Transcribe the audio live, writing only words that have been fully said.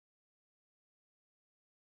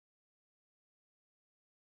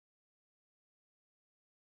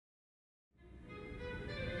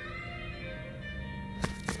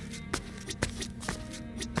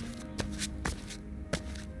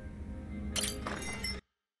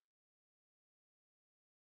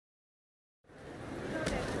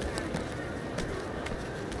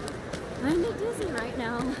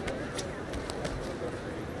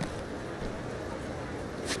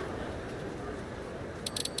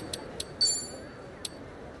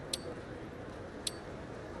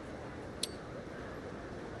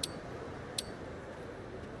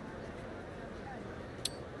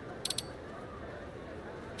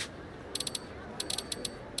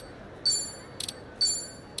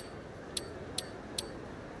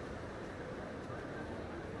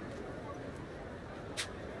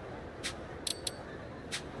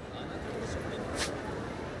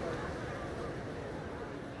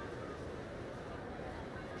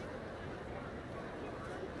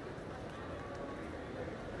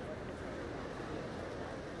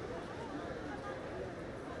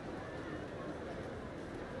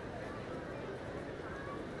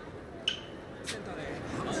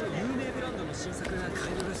not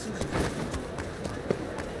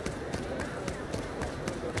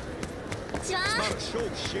a show,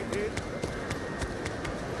 shithead.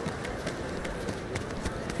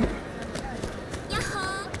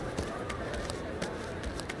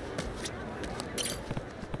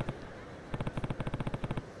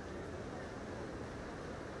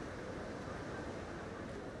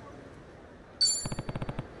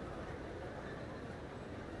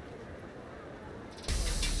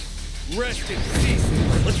 Rest in peace.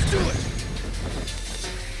 Let's do it.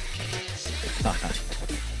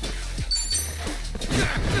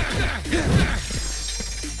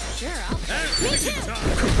 Sure, I'll play. Me too.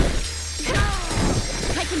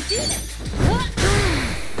 I can do this.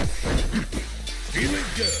 Feeling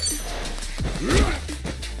good.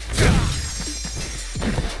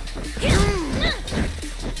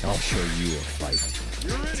 I'll show you a fight.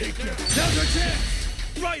 You're in it. Now's our chance.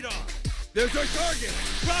 Right on. There's our target.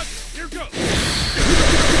 Roger, here goes.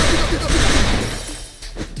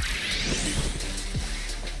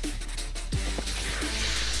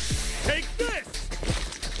 Take this.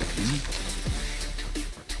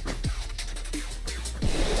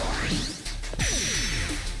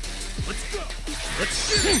 Let's go. Let's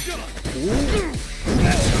get it done.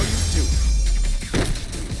 That's how you do it.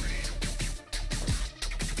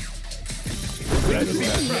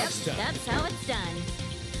 That's Yep, that's how it's done.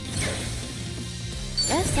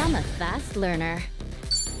 Guess I'm a fast learner.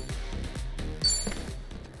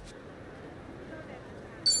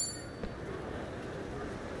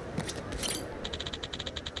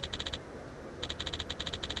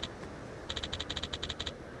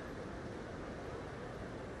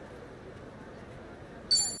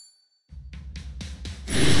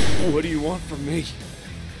 What do you want from me?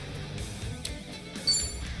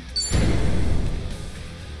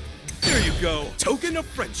 There you go. Token of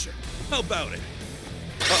friendship. How about it?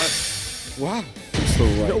 Wow. So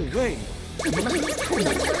right. No way.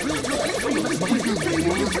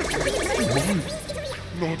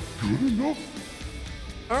 Not good enough?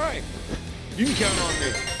 All right. You can count on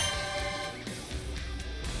me.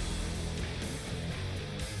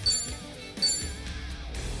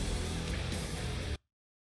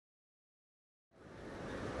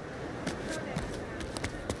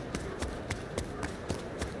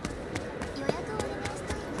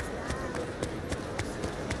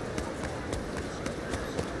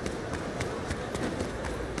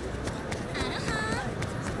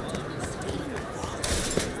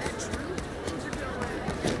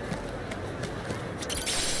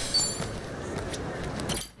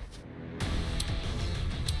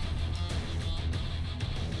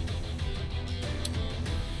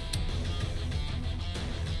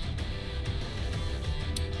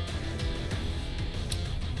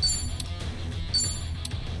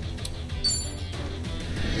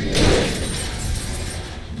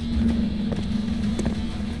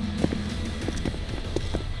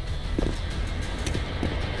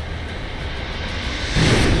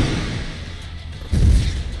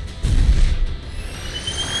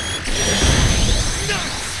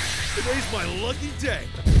 Today's my lucky day.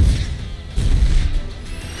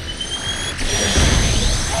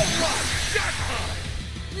 Alright, jackpot!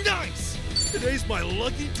 Nice! Today's my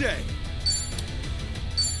lucky day.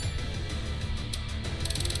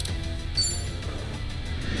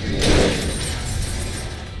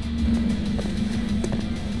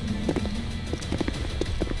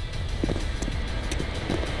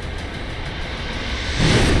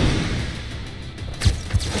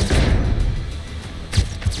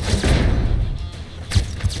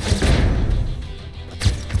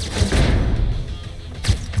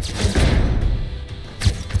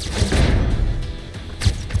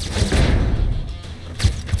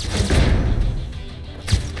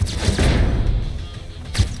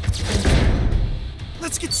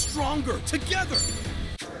 Let's get stronger together.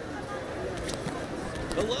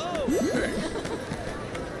 Hello. Hey.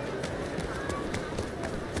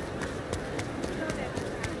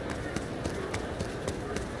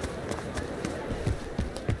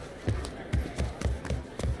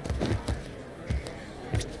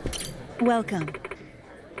 Welcome.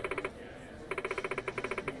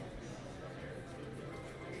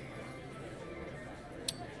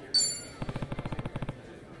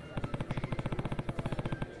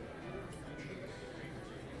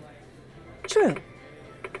 True.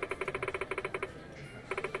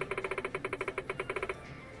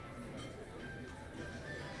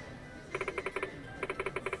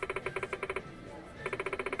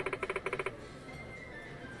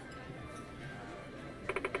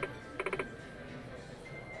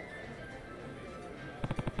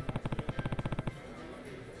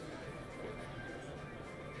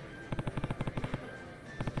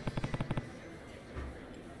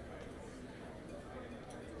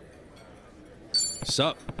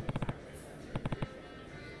 Sup?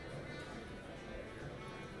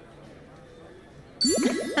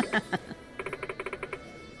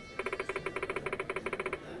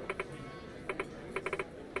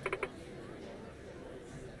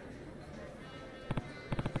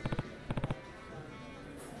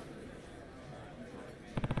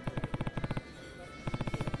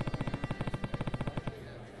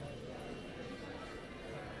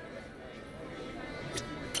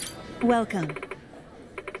 Welcome.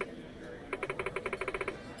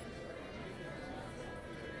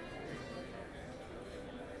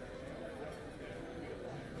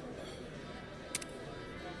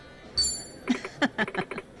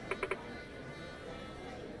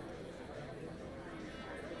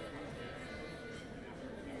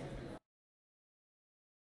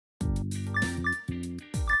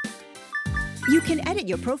 You can edit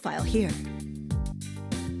your profile here.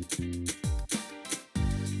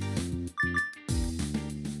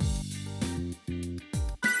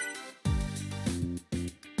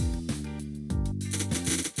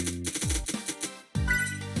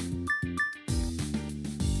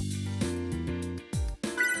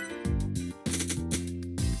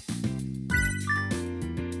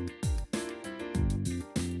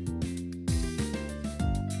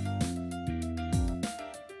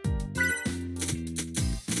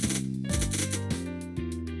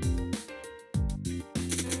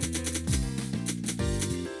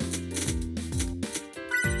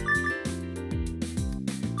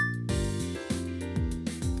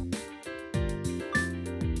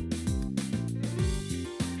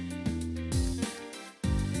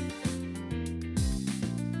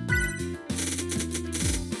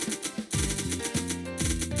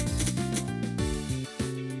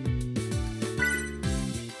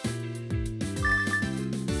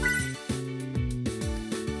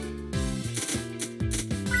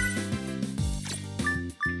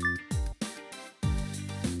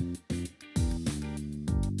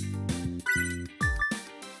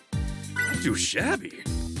 Too shabby.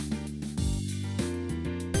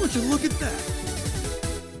 Would you look at that?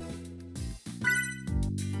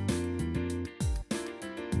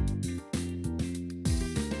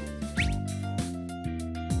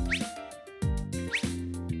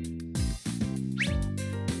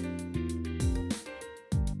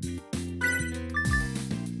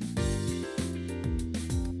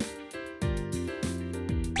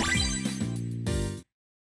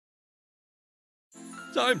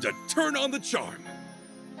 Time to turn on the charm.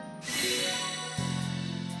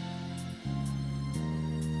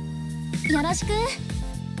 よろしく。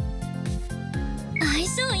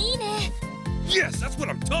相性いいね。 Yes, that's what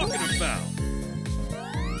I'm talking about.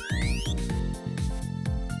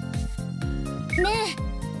 ね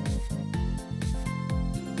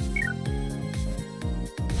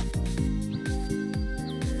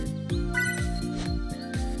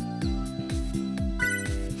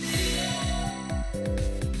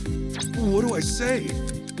What do I say?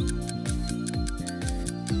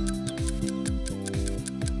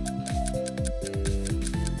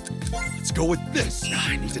 Let's go with this.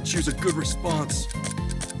 I need to choose a good response.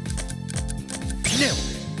 Nailed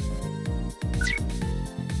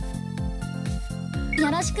it. よ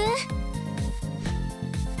ろしく。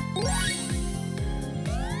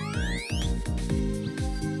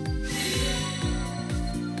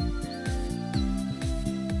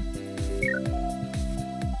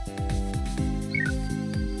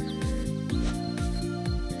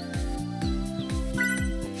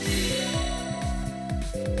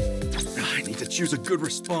 I need to choose a good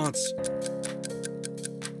response.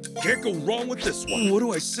 Can't go wrong with this one. What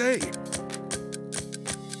do I say?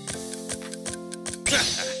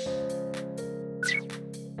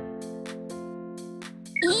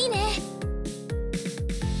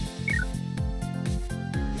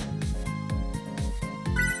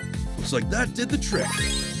 Looks like that did the trick.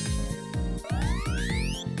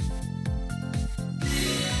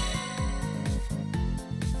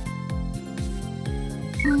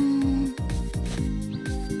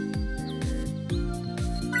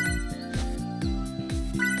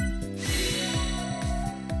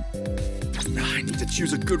 I need to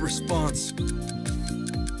choose a good response.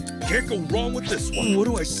 Can't go wrong with this one. What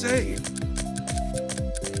do I say?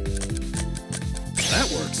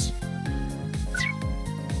 That works.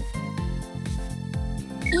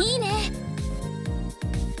 いいね。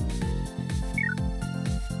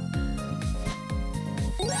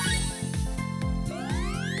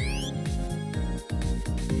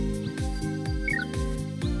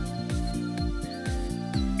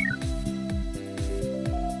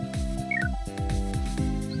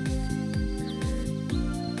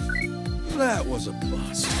 That was a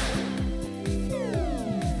bust.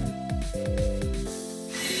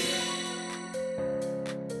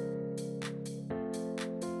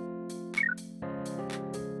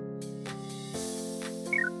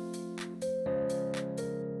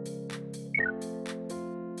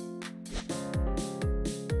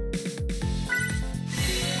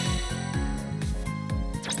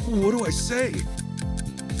 What do I say?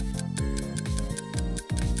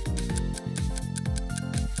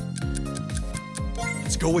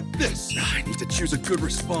 Let's go with this. I need to choose a good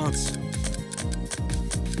response.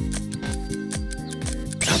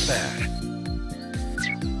 Not bad.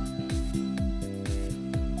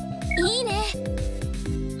 いいね。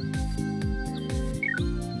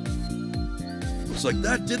 Looks like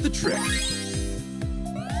that did the trick.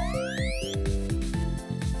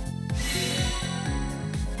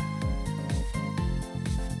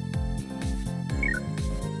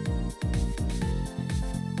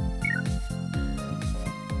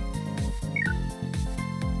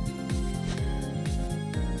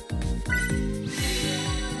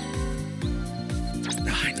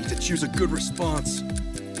 I need to choose a good response.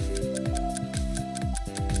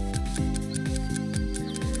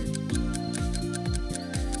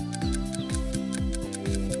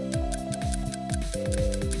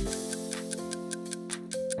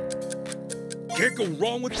 Can't go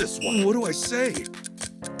wrong with this one. What do I say?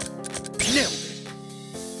 Nailed it.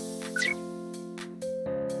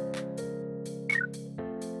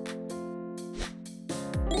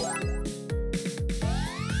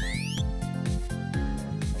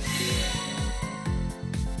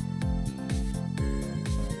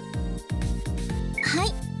 Hi,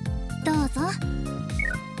 どうぞ。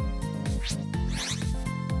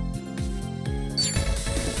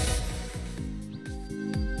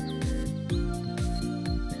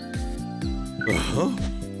 Uh-huh.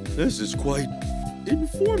 This is quite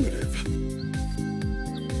informative.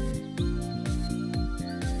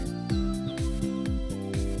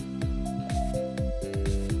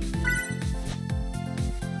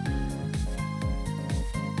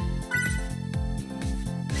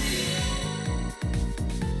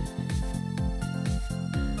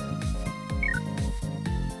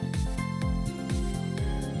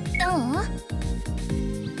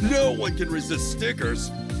 No one can resist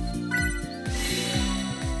stickers.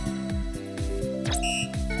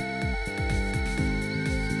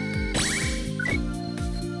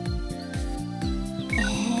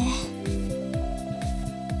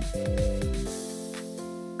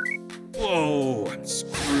 Oh, I'm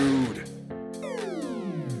screwed.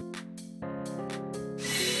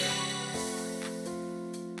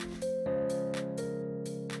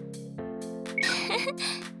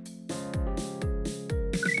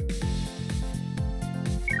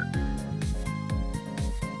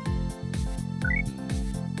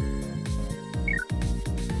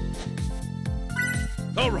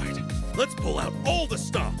 All right, let's pull out all the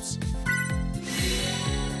stops.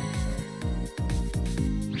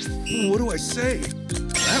 What do I say?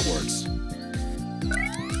 That works.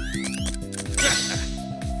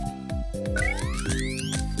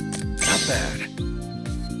 Not bad.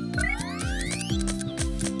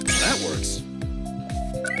 That works.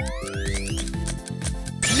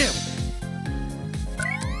 Nailed it.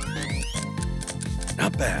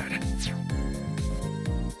 Not bad.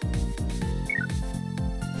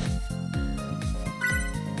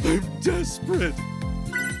 I'm desperate.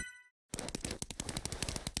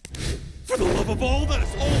 For the love of all that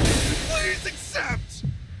is holy, please accept!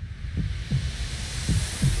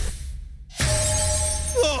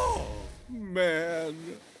 Oh, man.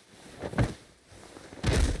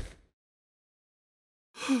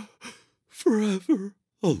 Forever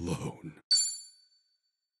alone.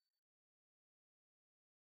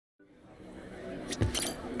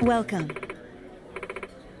 Welcome.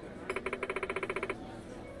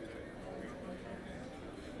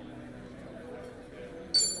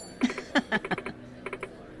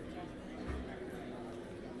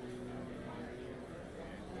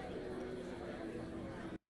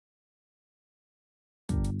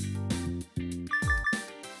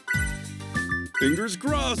 Fingers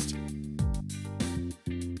crossed.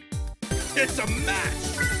 It's a match!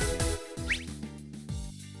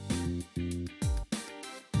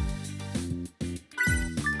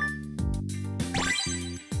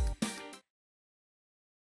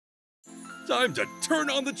 Time to turn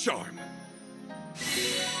on the charm.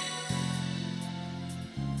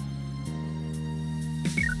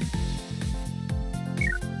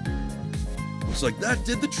 Looks like that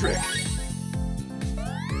did the trick.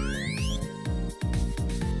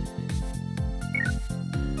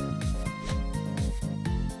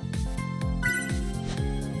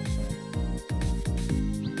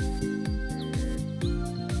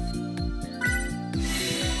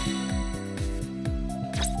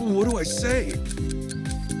 What do I say?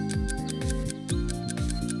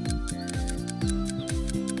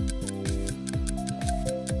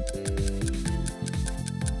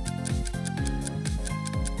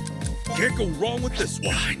 Can't go wrong with this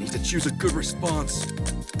one. I need to choose a good response.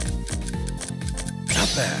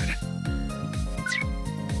 Not bad.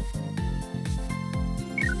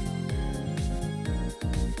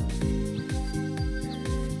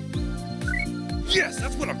 Yes,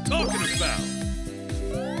 that's what I'm talking about!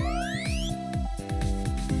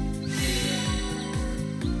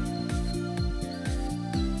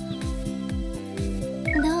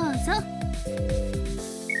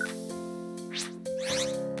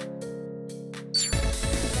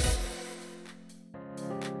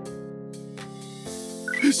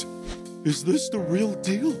 Is this the real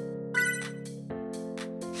deal?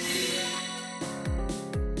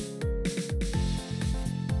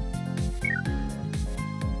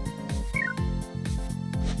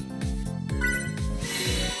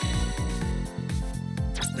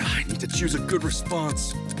 I need to choose a good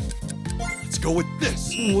response. Let's go with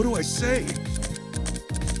this. What do I say?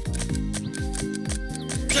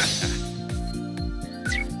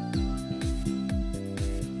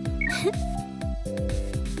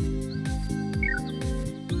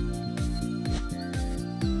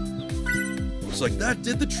 Looks like that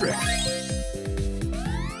did the trick.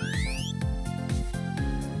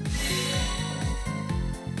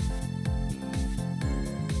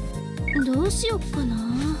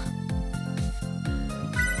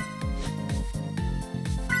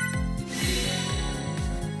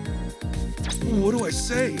 What do I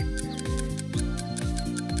say?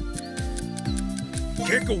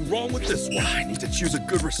 Can't go wrong with this one. I need to choose a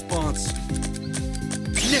good response.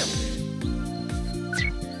 Nailed it.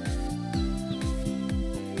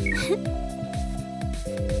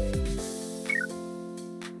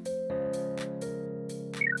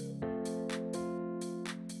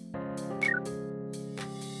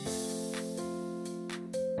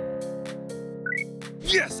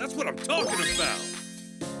 Yes, that's what I'm talking about!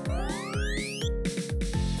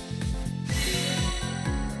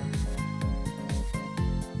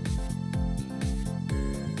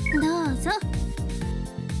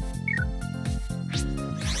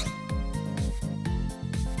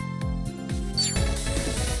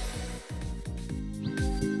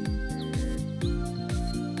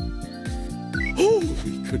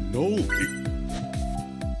 Holy cannoli!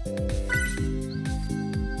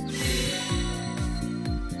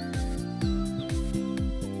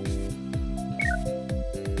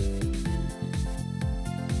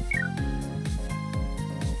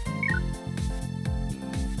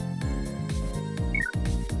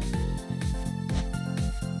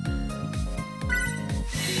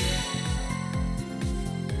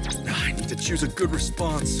 I need to choose a good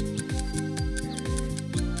response.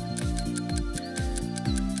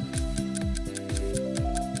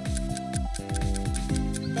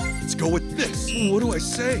 Let's go with this. What do I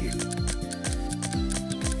say?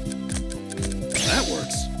 That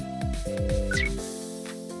works.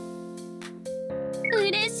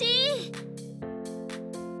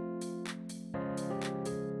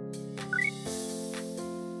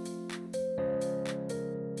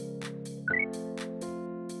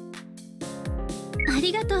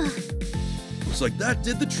 Looks like that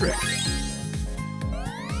did the trick.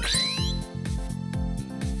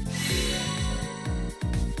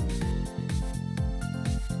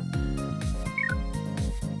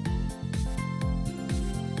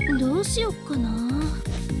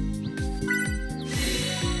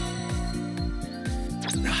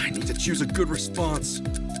 I need to choose a good response.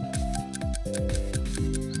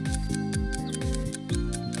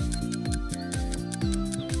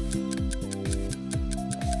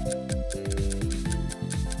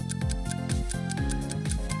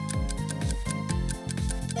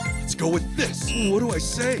 Let's go with this. What do I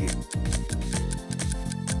say?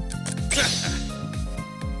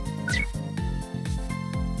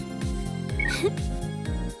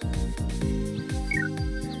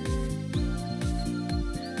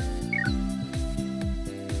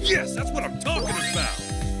 Yes, that's what I'm talking about!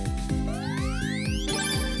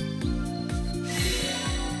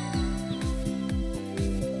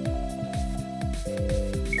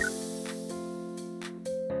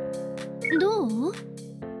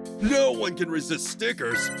 No one can resist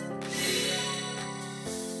stickers!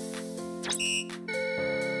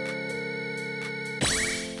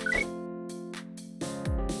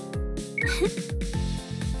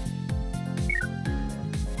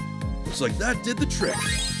 Looks like that did the trick.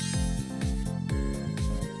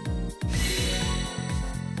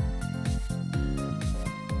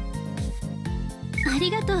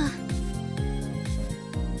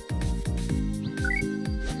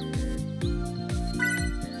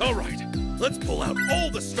 All right, let's pull out all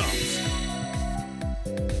the stops.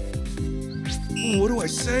 What do I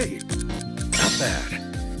say? Not bad.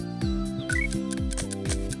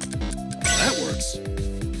 That works.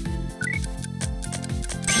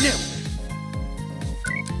 Nailed it.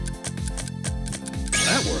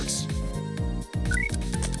 That works.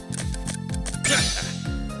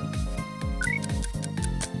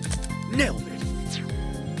 Nailed it.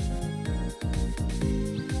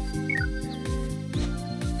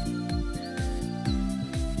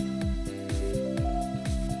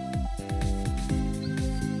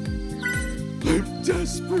 I'm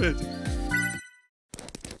desperate.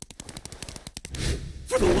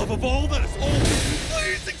 For the love of all that is holy,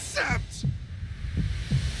 please accept!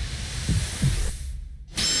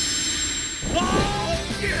 Oh,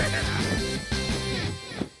 yeah!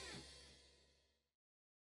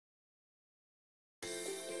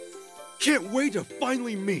 Can't wait to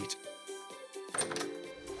finally meet.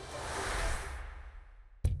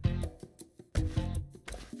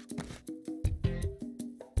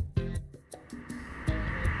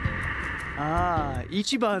 Ah,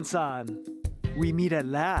 Ichiban-san. We meet at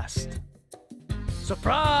last.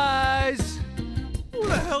 Surprise! Who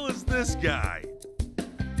the hell is this guy?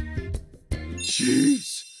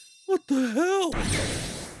 Jeez, what the hell?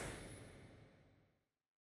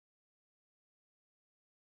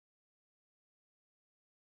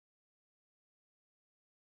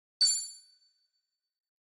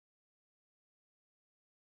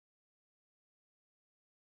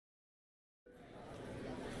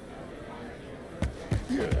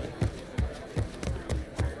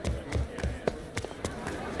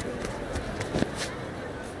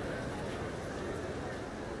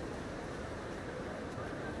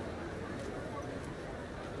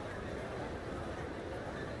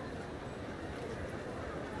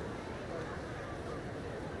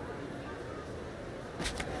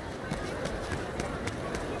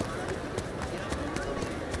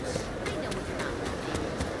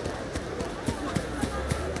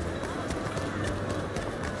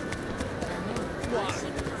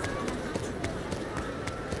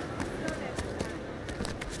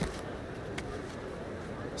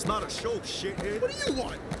 It's not a show, shithead. What do you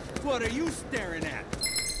want? What are you staring at?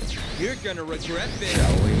 You're gonna regret this.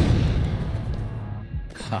 Shall we?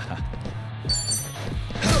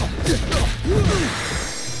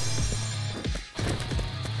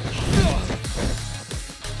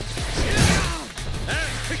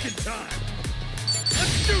 Picking time.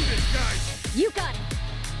 Let's do this, guys. You got it.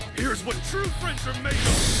 Here's what true friends are made of.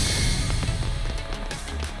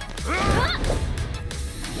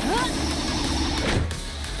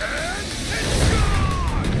 And it's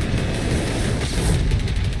gone!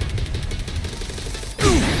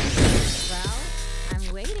 Well, I'm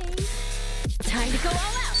waiting. Time to go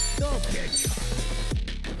all out. Don't get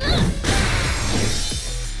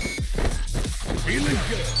feeling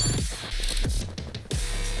good.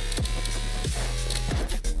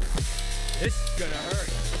 This is gonna hurt.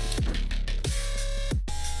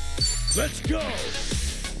 Let's go!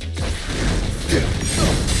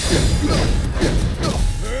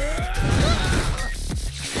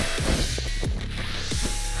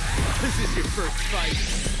 This is your first fight.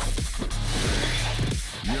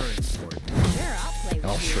 You're in for it. Sure, I'll play with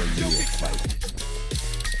I'll you. show you a fight.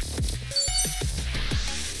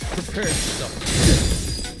 Prepare yourself.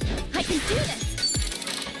 I can do this.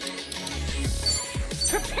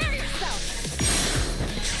 Prepare yourself.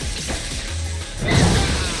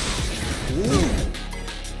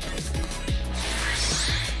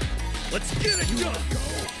 Let's get it done!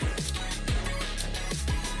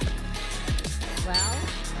 Well,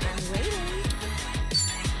 I'm waiting.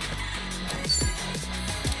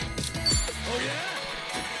 Oh yeah?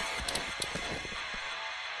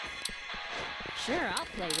 Sure, I'll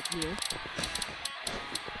play with you.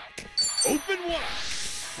 Open wide!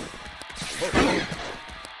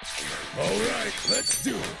 All right, let's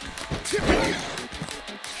do it.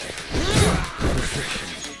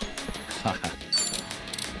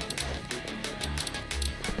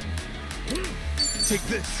 Take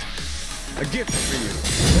this. A gift for you.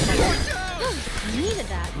 Needed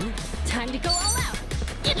that. Time to go all out.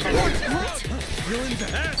 What? You're in the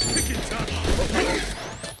ass-kicking time.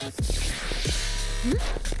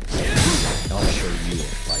 I'll show you a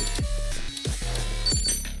fight.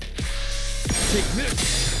 Take this.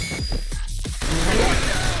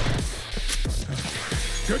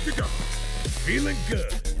 Good to go. Feeling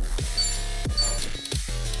good.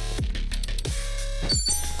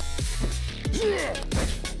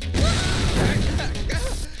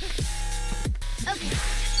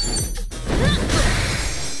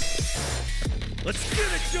 Let's get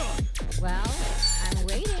it done. Well, I'm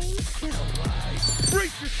waiting.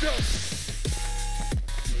 Brace yourself.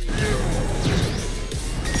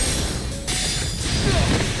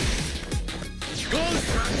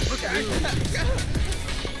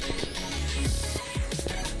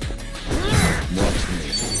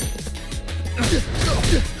 Let's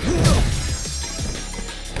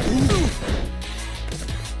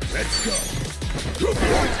go. Good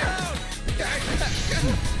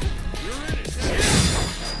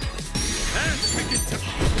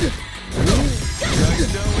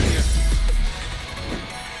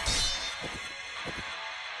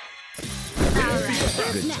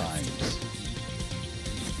times.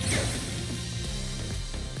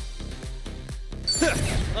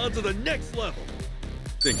 On to the next level.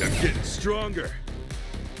 Think I'm getting stronger.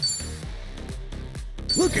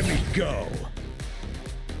 Look at me go.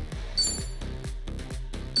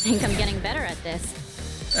 Think I'm getting better at this.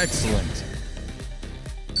 Excellent.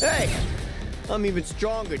 Hey! I'm even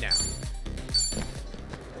stronger now.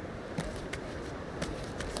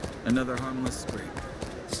 Another harmless scrape.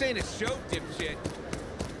 This ain't a show, dipshit.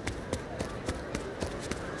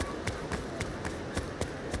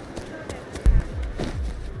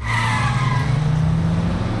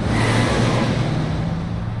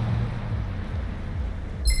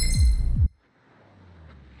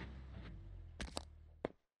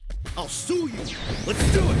 I'll sue you.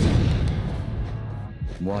 Let's do it.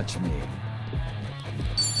 Watch me.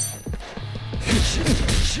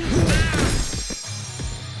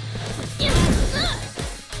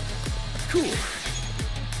 Cool.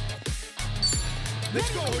 Let's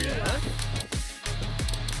go, yeah.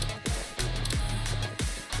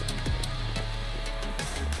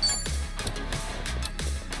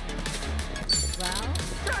 Well,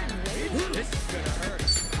 I'm waiting. This is gonna hurt.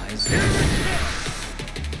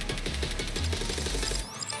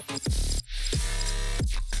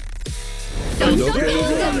 Go, Go, go, go, go,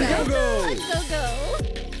 go, go, go. go, go.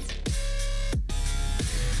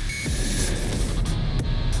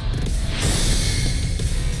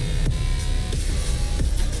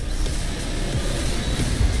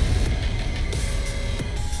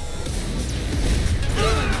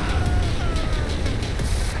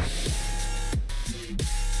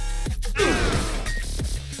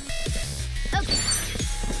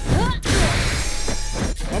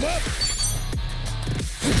 I'm up.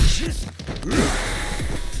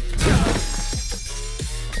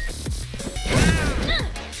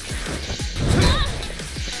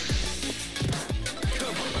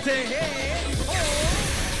 Say hey!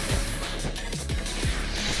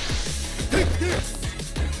 Take this.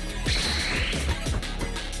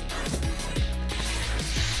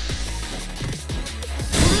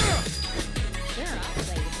 Sure, I'll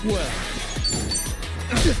play. Well,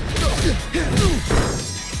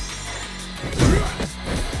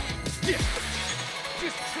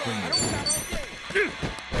 Just try. I don't got all day.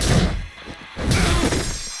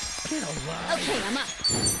 Okay, I'm up.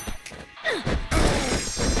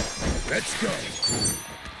 Let's go.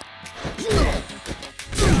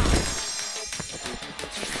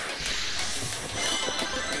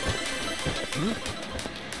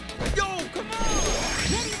 Yo, come on!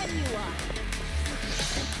 Ready when you are.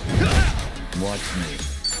 watch me.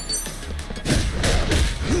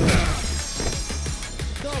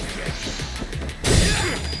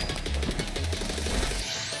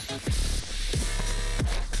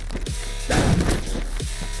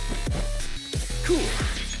 Cool.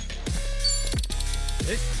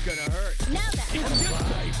 This is gonna hurt. Now that.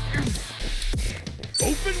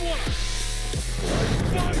 Open wide.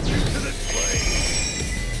 Find you to the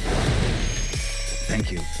flame. Thank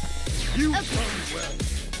you. You done well.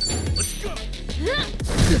 Let's go.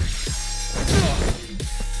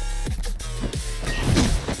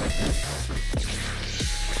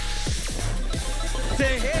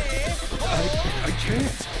 Say hey! I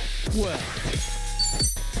can't. Well,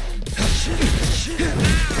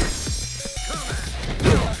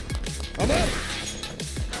 I'm up.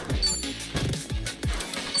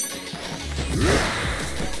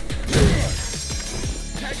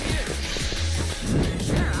 Tag me in.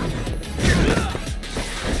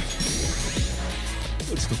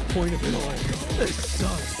 What's the point of it all? This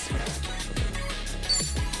sucks.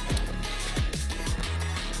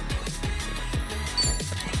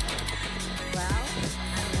 Well,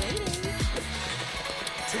 I'm waiting.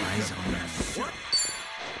 eyes on them. What?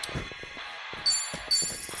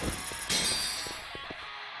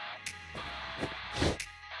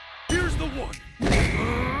 Here's the one.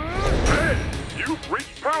 Hey! You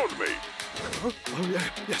reached pound me! Huh? Oh, yeah.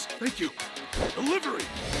 Yes, thank you. Delivery.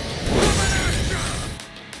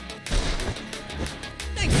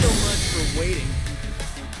 Thanks so much for waiting.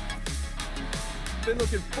 Been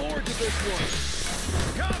looking forward to this one.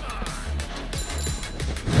 Come on.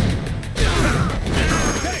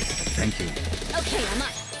 Thank you. Okay, I'm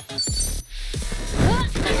up.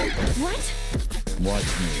 What? Watch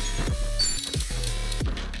me.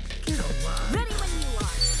 Ready when you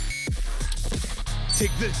are.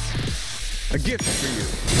 Take this. A gift for you.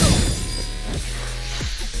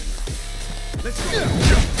 Let's go.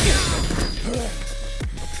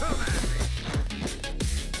 Come at me.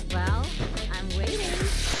 Well, I'm waiting.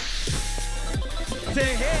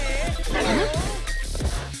 Say hey!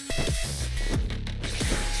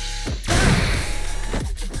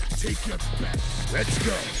 Take your best. Let's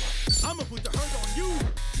go. I'ma put the hurt on you.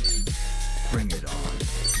 Bring it on.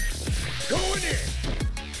 Going in.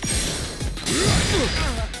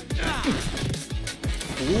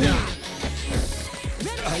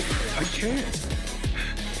 I can't.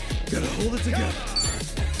 Gotta hold it together.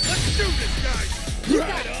 Let's do this, guys.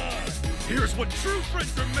 Right on. Here's what true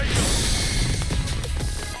friends are made of.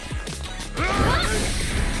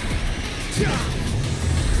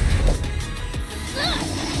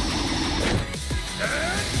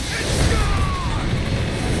 And it's gone!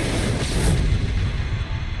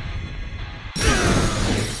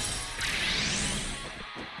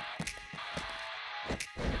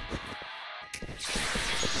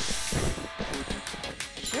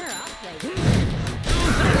 Sure, I'll play with you.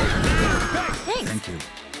 Thanks. Thank you.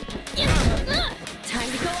 Time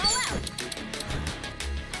to go all out.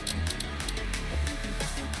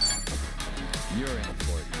 You're in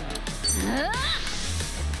for it now.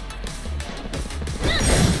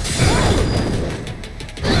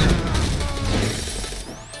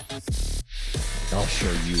 I'll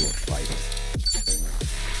show you a fight.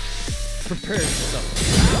 Prepare yourself.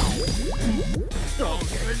 Don't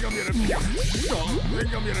think I'm gonna puke. Don't think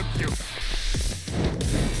I'm gonna puke.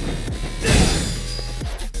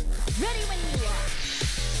 Ready when you are.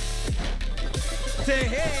 Say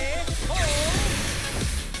hey!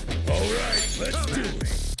 All right, let's do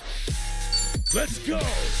it. Let's go.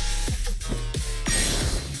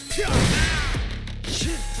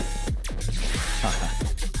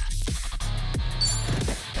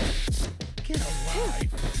 Get alive.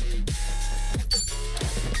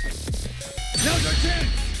 Now's our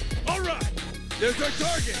chance. All right, there's our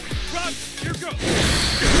target. Rob, here goes.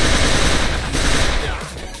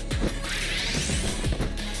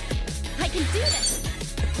 I can do this.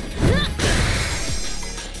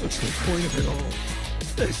 What's the point of it all?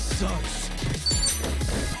 This sucks.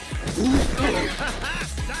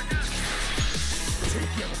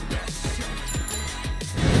 Take your best shot.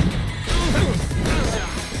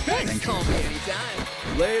 Thank you. Call me anytime.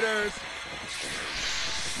 Laters.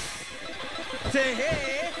 Say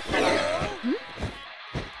hey!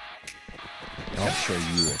 I'll show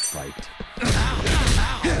you a fight.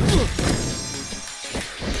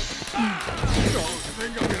 Don't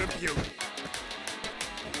think I'm gonna puke.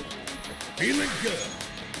 Feeling good.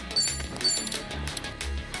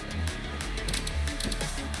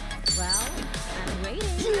 Well, I'm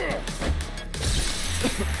waiting.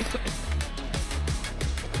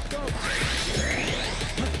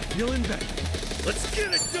 Feeling better. Let's get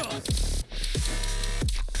it done.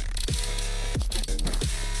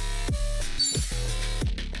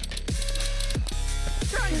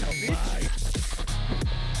 Alive.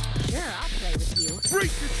 Sure, I'll play with you.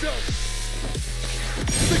 Brace yourself.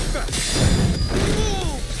 Think fast.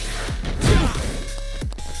 Move.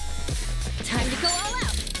 Time to go all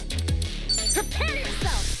out. Prepare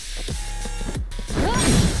yourself.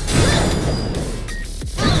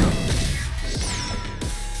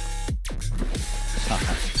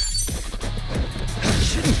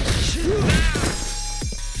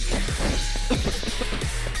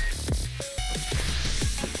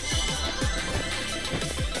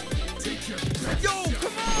 Yo,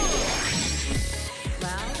 come on.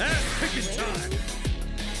 Well, Ass picking time.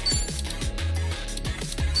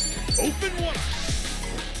 Open wide.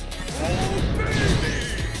 Oh, baby.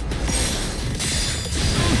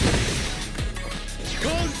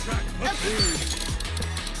 Contract approved.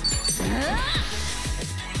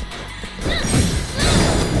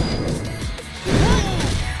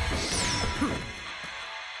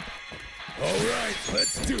 All right,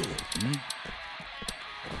 let's do it.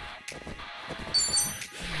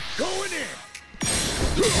 Going in.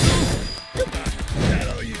 That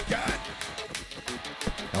all you got?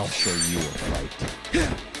 I'll show you a fight.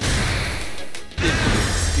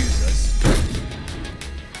 Excuse us.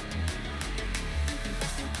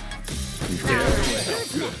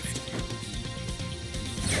 Good.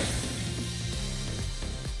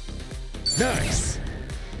 Nice.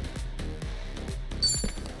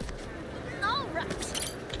 all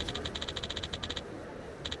right.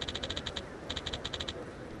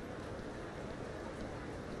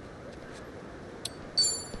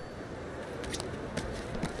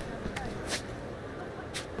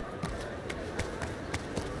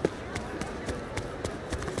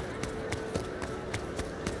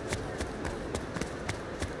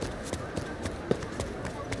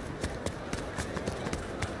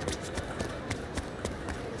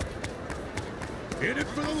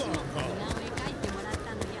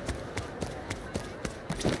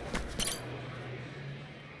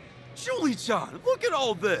 Julie-chan, look at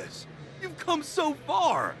all this! You've come so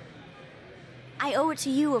far! I owe it to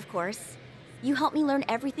you, of course. You helped me learn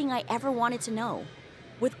everything I ever wanted to know.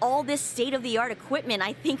 With all this state-of-the-art equipment,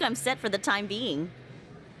 I think I'm set for the time being.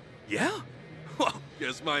 Yeah? Well,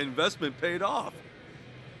 guess my investment paid off.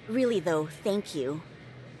 Really, though, thank you.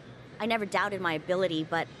 I never doubted my ability,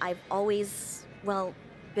 but I've always, well,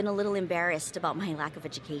 been a little embarrassed about my lack of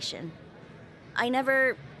education. I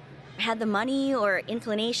never had the money or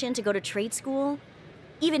inclination to go to trade school.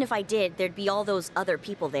 Even if I did, there'd be all those other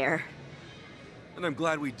people there. And I'm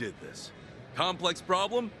glad we did this. Complex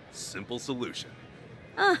problem, simple solution.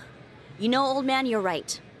 You know, old man, you're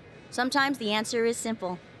right. Sometimes the answer is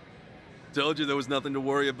simple. Told you there was nothing to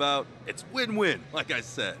worry about. It's win-win, like I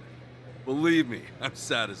said. Believe me, I'm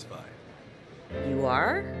satisfied. You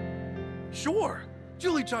are? Sure.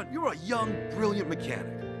 Julie-chan, you're a young, brilliant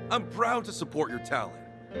mechanic. I'm proud to support your talent.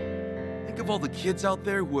 Think of all the kids out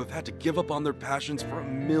there who have had to give up on their passions for a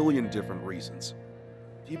million different reasons.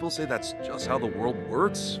 People say that's just how the world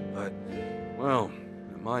works, but, well,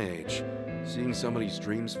 at my age, seeing somebody's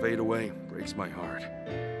dreams fade away breaks my heart.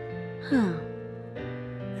 Huh.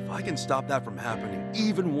 If I can stop that from happening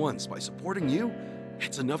even once by supporting you,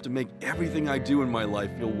 it's enough to make everything I do in my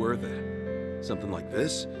life feel worth it. Something like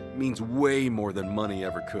this means way more than money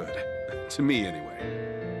ever could. To me, anyway.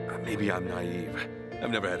 Maybe I'm naive.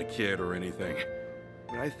 I've never had a kid or anything.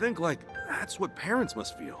 But I think, like, that's what parents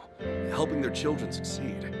must feel, helping their children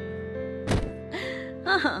succeed.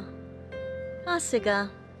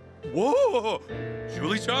 Asuka. Whoa!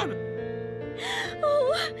 Julie-chan?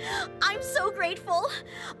 Oh, I'm so grateful.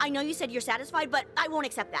 I know you said you're satisfied, but I won't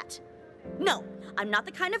accept that. No, I'm not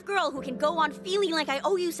the kind of girl who can go on feeling like I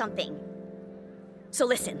owe you something. So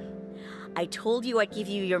listen, I told you I'd give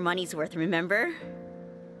you your money's worth, remember?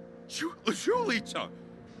 Julie-chan,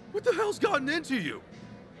 what the hell's gotten into you?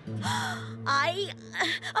 I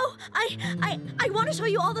want to show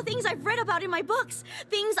you all the things I've read about in my books.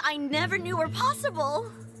 Things I never knew were possible.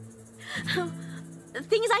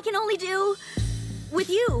 Things I can only do with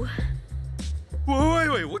you.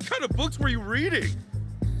 Wait, what kind of books were you reading?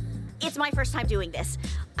 It's my first time doing this.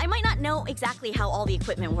 I might not know exactly how all the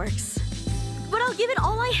equipment works, but I'll give it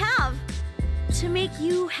all I have to make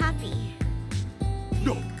you happy.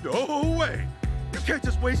 No way! You can't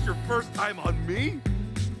just waste your first time on me!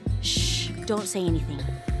 Shh, don't say anything.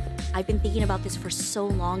 I've been thinking about this for so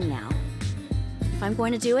long now. If I'm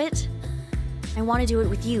going to do it, I want to do it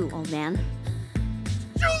with you, old man.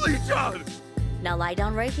 Julie-chan! Now lie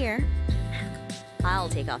down right here. I'll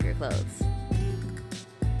take off your clothes.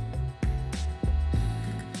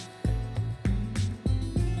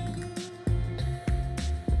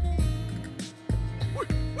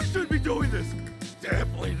 We shouldn't be doing this!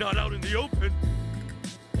 Definitely not out in the open!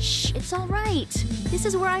 Shh, it's all right. This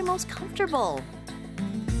is where I'm most comfortable.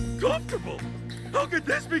 Comfortable? How could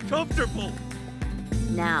this be comfortable?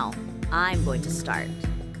 Now, I'm going to start.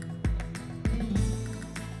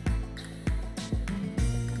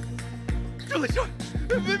 Julie-chan,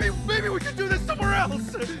 maybe we can do this somewhere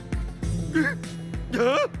else!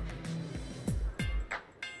 Huh?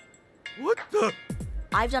 What the?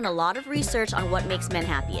 I've done a lot of research on what makes men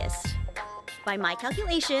happiest. By my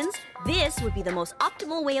calculations, this would be the most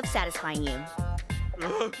optimal way of satisfying you.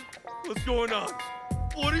 What's going on?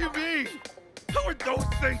 What do you mean? How are those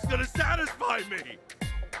things gonna satisfy me?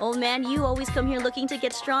 Old man, you always come here looking to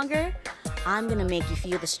get stronger. I'm gonna make you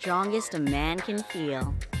feel the strongest a man can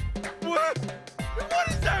feel. What? What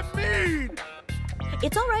does that mean?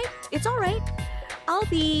 It's all right. It's all right. I'll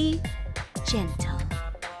be gentle.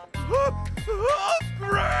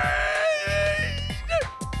 Upgrade!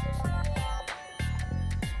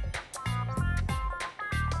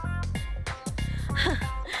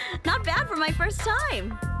 Not bad for my first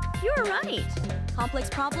time. You were right. Complex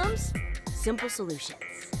problems, simple solutions.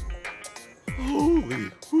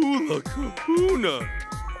 Holy hula kahuna!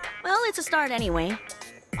 Well, it's a start anyway.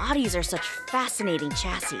 Bodies are such fascinating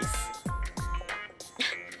chassis.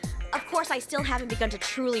 Of course, I still haven't begun to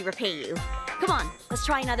truly repay you. Come on, let's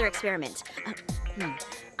try another experiment.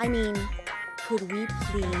 I mean, could we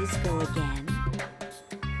please go again?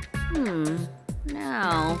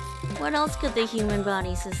 Now, what else could the human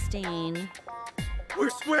body sustain? We're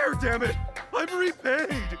square, damn it! I'm repaid!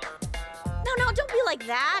 No, don't be like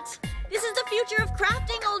that. This is the future of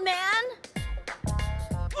crafting, old man.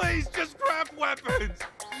 Please just craft weapons!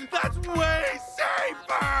 That's way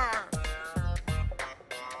safer!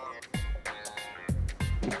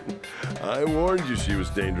 I warned you she was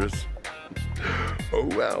dangerous. Oh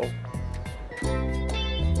well.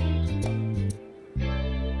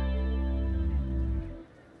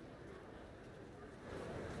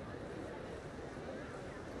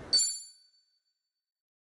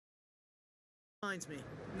 reminds me.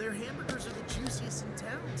 Their hamburgers are the juiciest in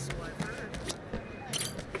town, so I've heard.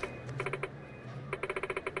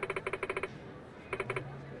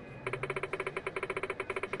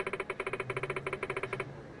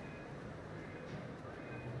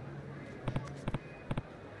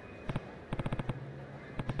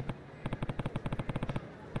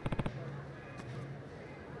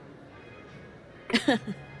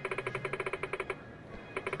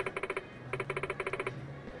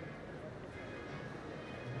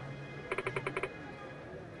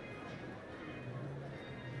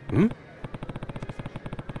 Hmm?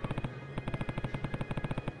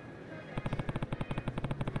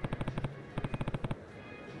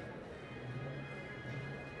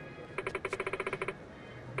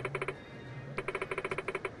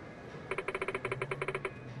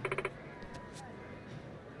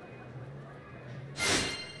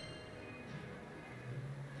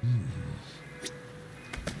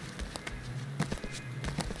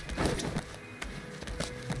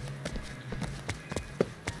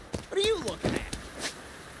 What are you looking at?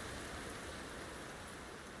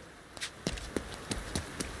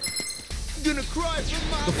 Gonna cry for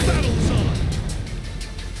my... The battle's on!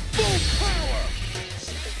 Full power!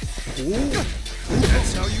 Ooh,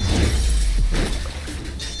 that's how you do it.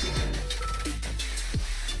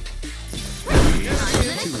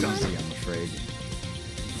 Too easy, I'm afraid.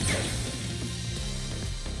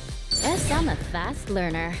 Yes, I'm a fast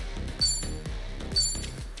learner.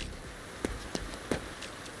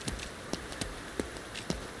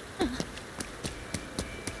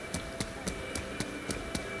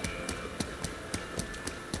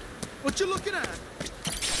 What you looking at?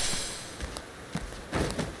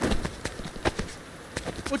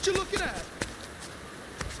 What you looking at?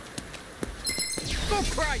 Go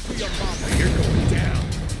cry to your mama, you're going down!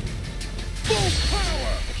 Full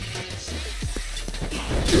power!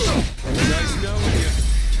 Nice knowing you.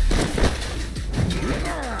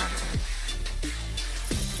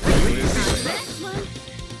 Next one.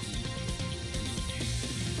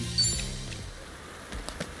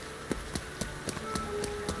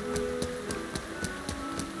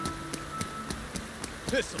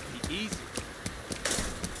 This'll be easy.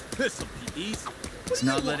 This'll be easy. It's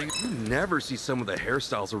not letting... You never see some of the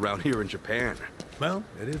hairstyles around here in Japan. Well,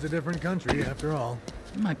 it is a different country after all.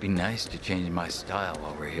 It might be nice to change my style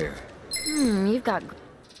over here. You've got...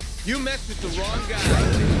 You messed with the wrong guy.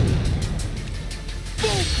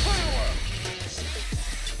 Full power!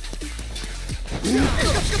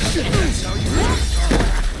 That's how you do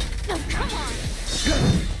it. No, come on!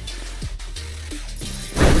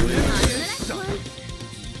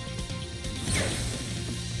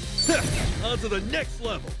 On to the next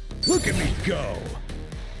level. Look at me go.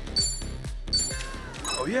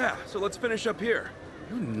 Oh yeah, so let's finish up here.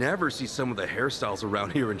 You never see some of the hairstyles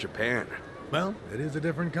around here in Japan. Well, it is a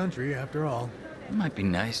different country after all. It might be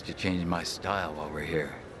nice to change my style over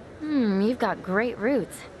here. You've got great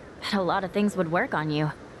roots. Bet a lot of things would work on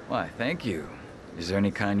you. Why, thank you. Is there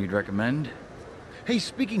any kind you'd recommend? Hey,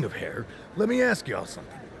 speaking of hair, let me ask y'all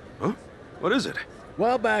something. Huh? What is it?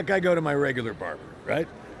 While back, I go to my regular barber, right?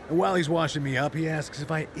 And while he's washing me up, he asks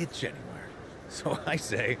if I itch anywhere. So I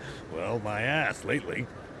say, well, my ass lately.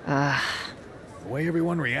 The way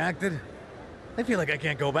everyone reacted, I feel like I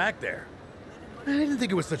can't go back there. I didn't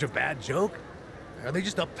think it was such a bad joke. Are they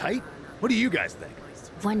just uptight? What do you guys think?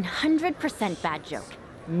 100% bad joke.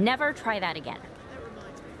 Never try that again.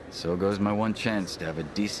 So goes my one chance to have a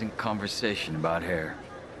decent conversation about hair.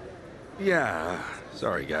 Yeah,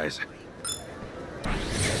 sorry guys.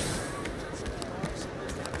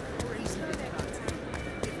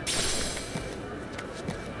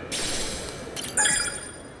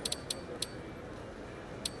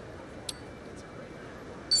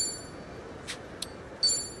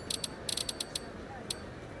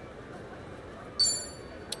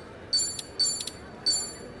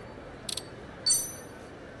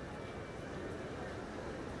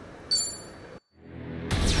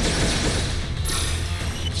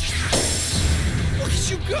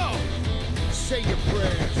 You go! Say your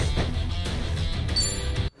prayers.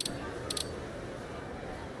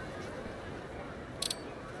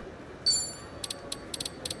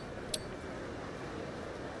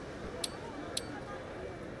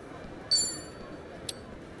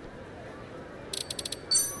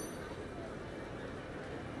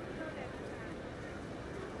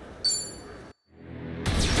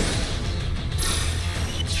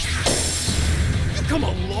 You've come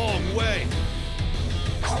a long way.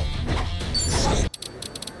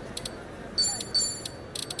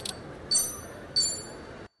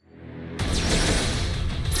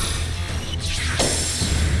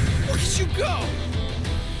 Look at you go!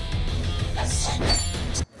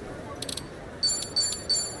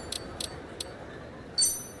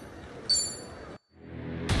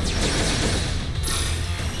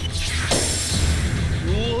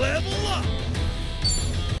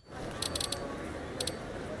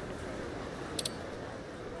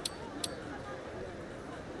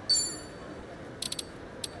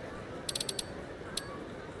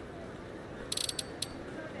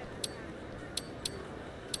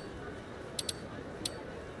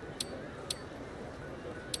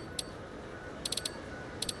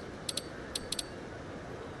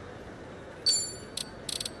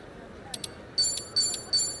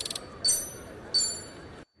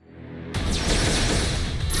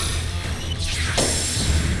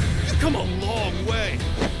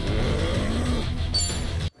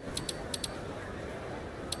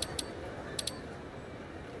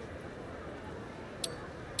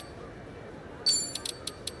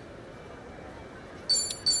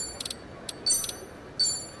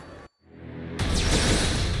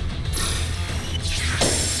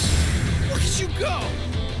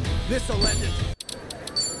 This'll end it.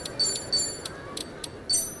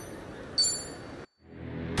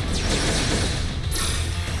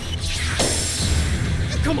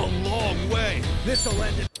 You've come a long way. This'll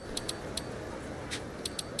end it.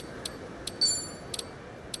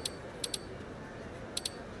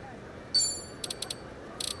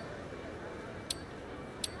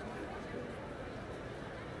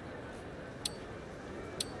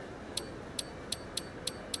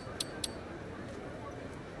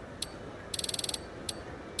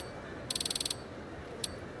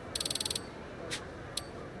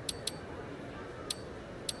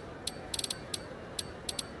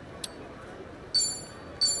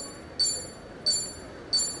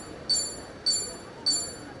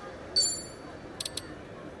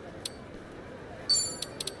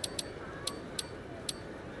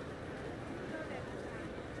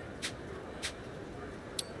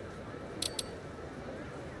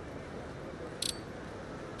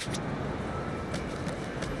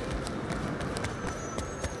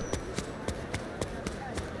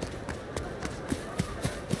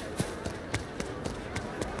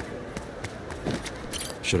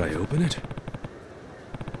 Should I open it?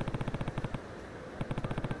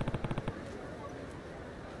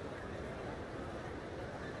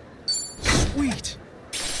 Sweet!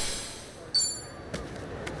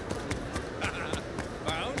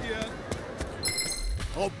 Found ya.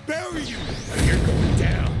 I'll bury you. And you're going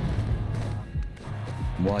down.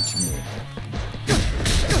 Watch me.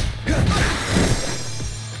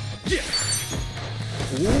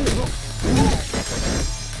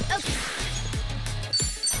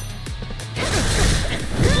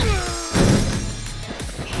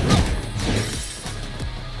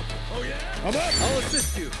 I'm up. I'll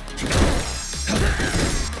assist you.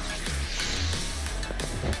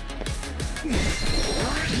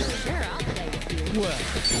 Sure, I'll play with you.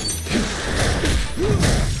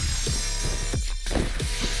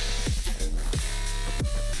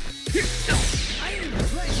 I ain't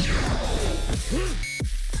playing.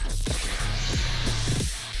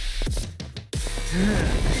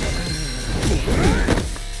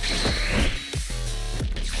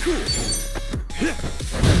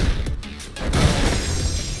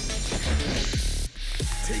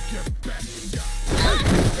 Take your best shot.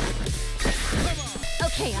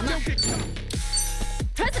 Okay, I'm up.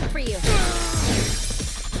 Present for you.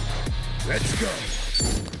 Let's go.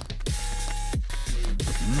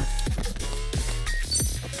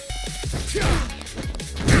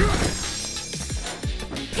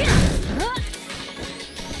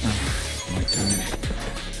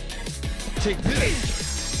 Take this!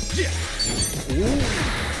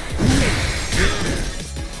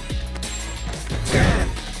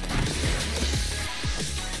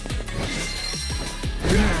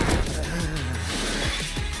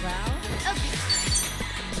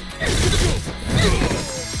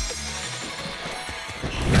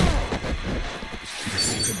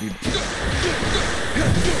 This could be...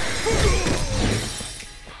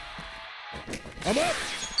 I'm up!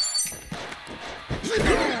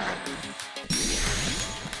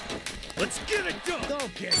 Let's get it done!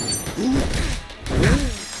 Okay.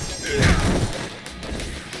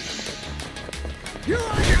 You're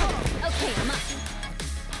on your own! Okay, I'm up.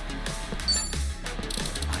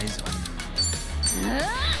 Eyes on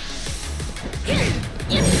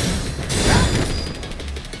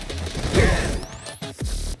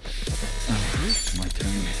my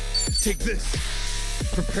turn. Take this.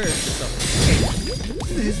 Prepare yourself.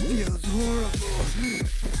 This feels horrible.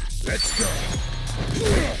 Let's go.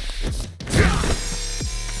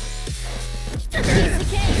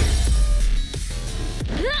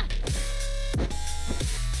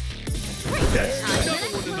 That's another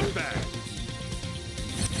one in the bag.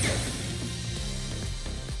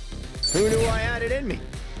 Who knew I had it in me?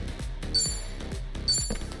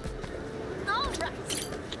 All right.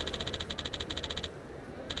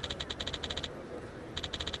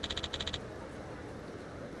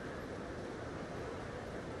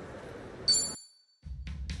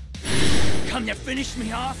 Come to finish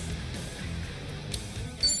me off?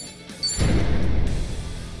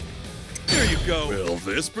 There you go. Will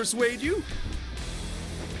this persuade you?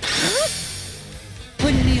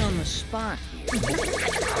 Putting me on the spot.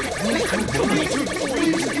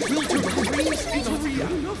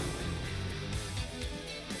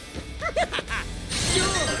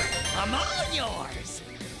 Sure, I'm all yours.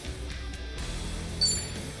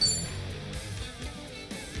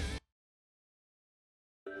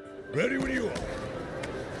 Ready when you are.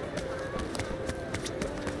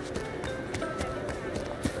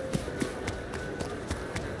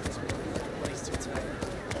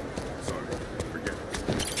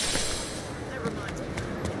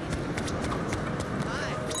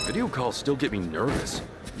 Video calls still get me nervous,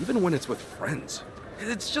 even when it's with friends.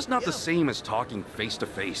 It's just not the same as talking face to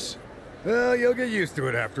face. Well, you'll get used to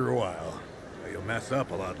it after a while. But you'll mess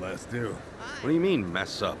up a lot less, too. What do you mean,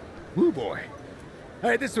 mess up? Woo boy.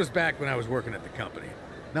 Alright, this was back when I was working at the company.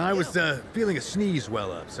 Now, I was feeling a sneeze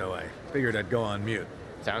well up, so I figured I'd go on mute.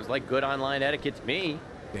 Sounds like good online etiquette to me.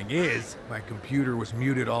 Thing is, my computer was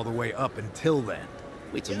muted all the way up until then.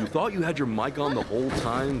 Wait, so you thought you had your mic on the whole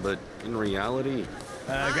time, but in reality...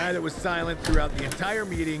 A guy that was silent throughout the entire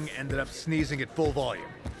meeting ended up sneezing at full volume.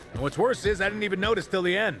 And what's worse is I didn't even notice till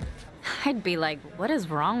the end. I'd be like, what is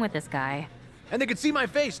wrong with this guy? And they could see my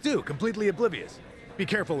face, too, completely oblivious. Be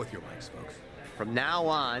careful with your mics, folks. From now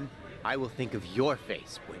on, I will think of your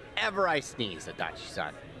face whenever I sneeze,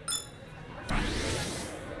 Adachi-san.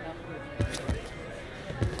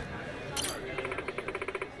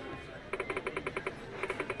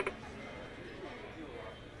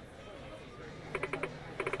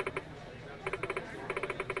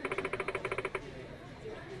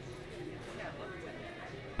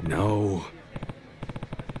 No.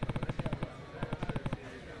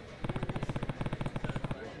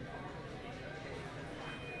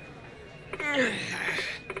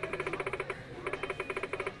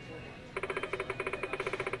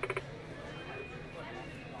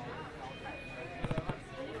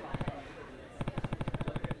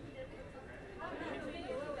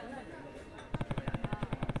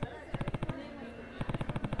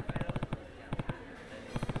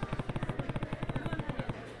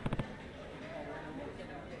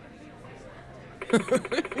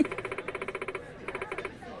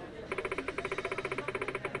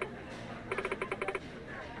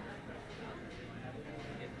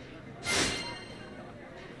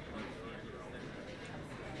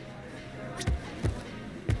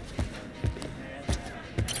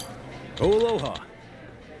 Oh, aloha.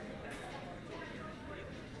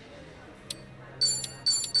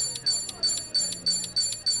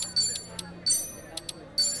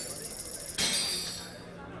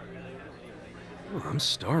 Oh, I'm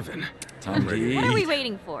starving. Time to eat. What are we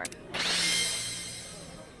waiting for?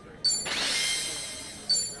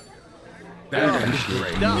 That's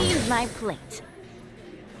great. Leave my plate.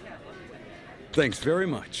 Thanks very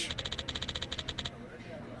much.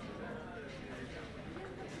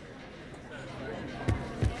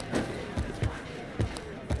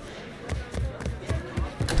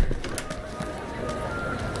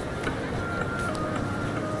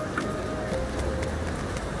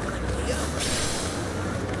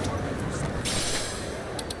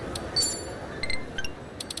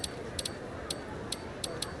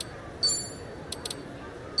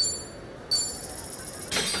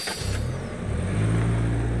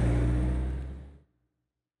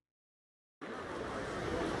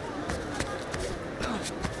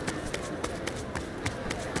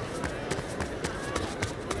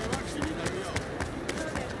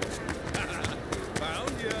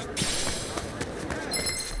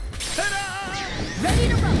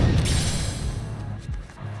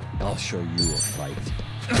 I'll show you a fight.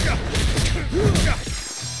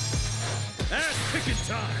 Ass kicking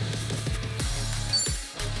time!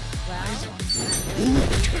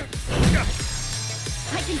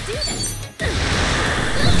 I can do this!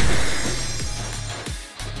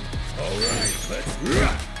 Alright, let's...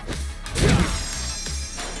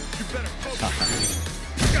 You better focus.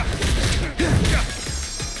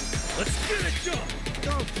 Let's get it done!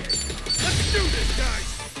 Okay, let's do this, guys!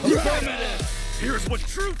 Affirmative! Here's what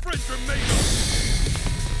true friends are made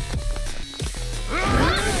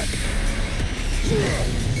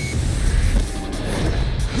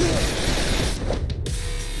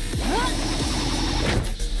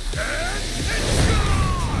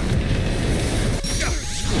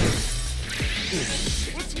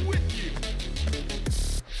What's with you?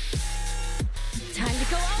 Time to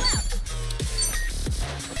go all out!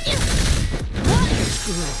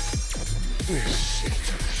 Shit.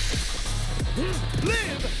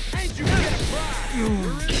 Live and you get a prize! You're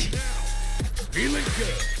in now. Feeling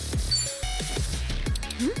good.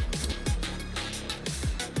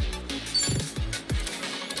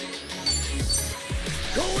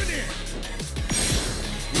 Going in!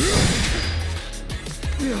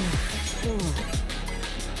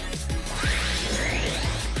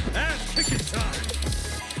 Ass kicking time!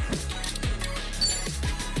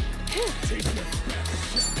 Take your best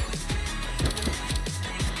shot.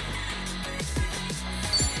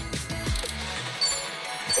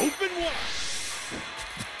 Open wide!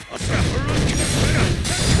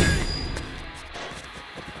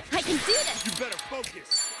 I can do this! You better focus!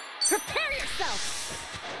 Prepare yourself!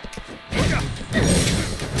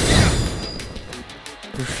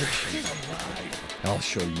 I'll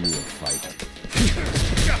show you a fight.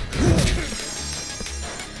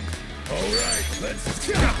 All right, let's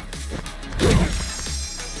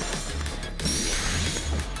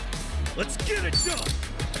get it done.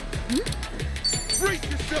 Brace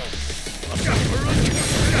yourself.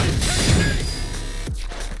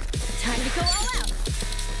 Time to go all out.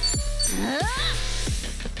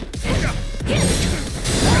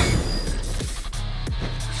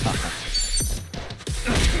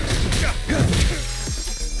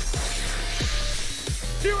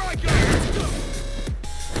 Here I go.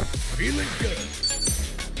 Feeling good.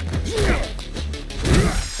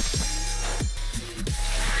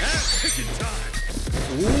 Picking time.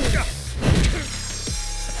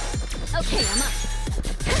 Okay, I'm up.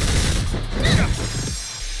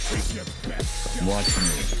 Watch me.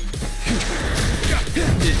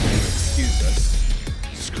 Excuse us.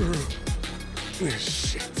 Screw this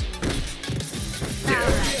shit.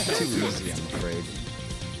 Too easy, I'm afraid.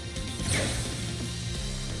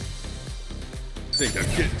 Think I'm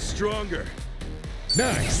getting stronger.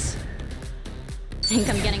 Nice. Think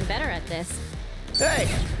I'm getting better at this. Hey!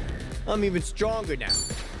 I'm even stronger now.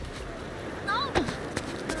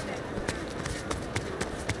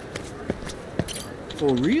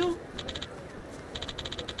 For real?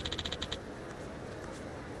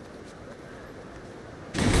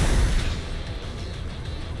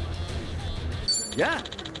 Yeah.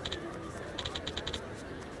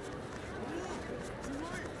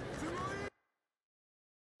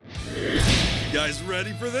 You guys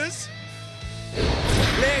ready for this?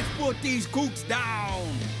 Let's put these cooks down.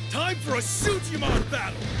 Time for a Sujimon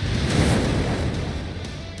battle.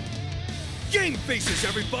 Game faces,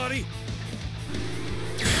 everybody.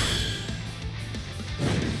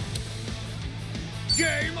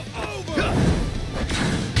 Game over.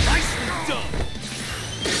 Nicely done.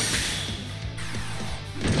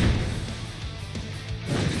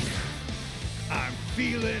 I'm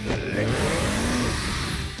feeling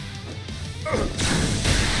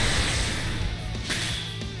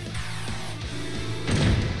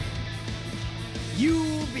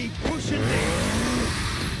You'll be pushing me.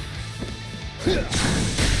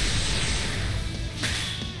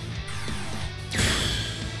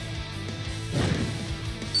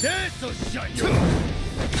 This'll shut you up.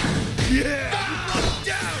 Yeah.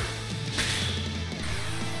 Down.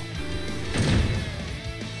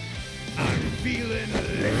 I'm feeling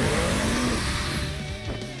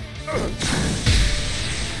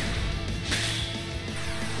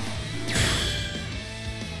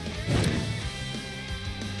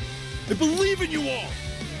I believe in you all!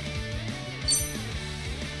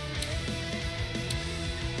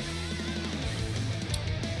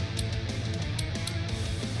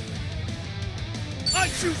 I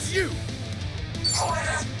choose you!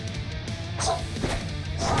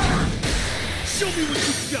 Show me what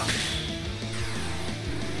you've got!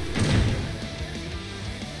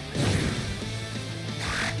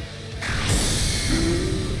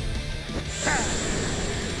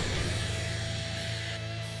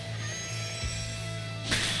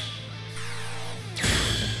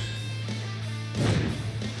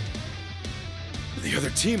 The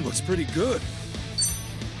other team looks pretty good.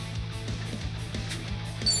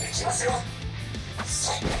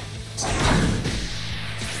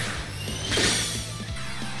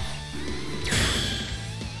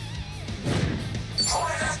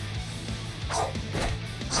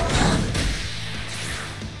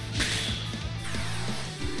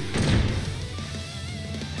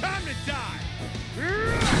 Time to die!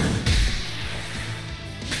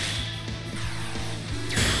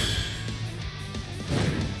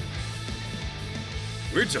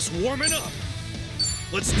 We're just warming up.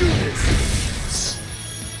 Let's do this.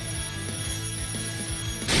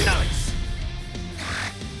 Nice.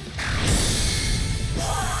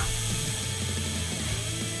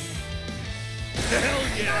 Hell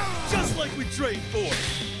yeah! Just like we trained for.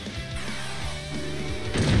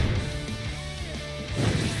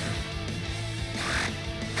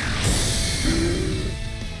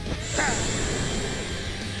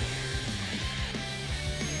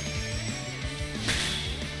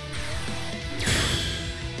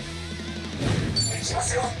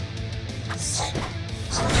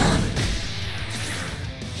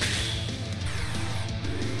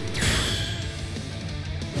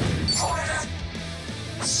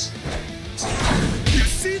 You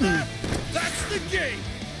see that? That's the game!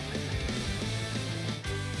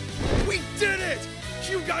 We did it!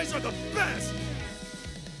 You guys are the best!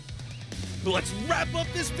 Let's wrap up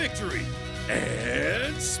this victory!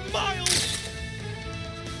 And smile!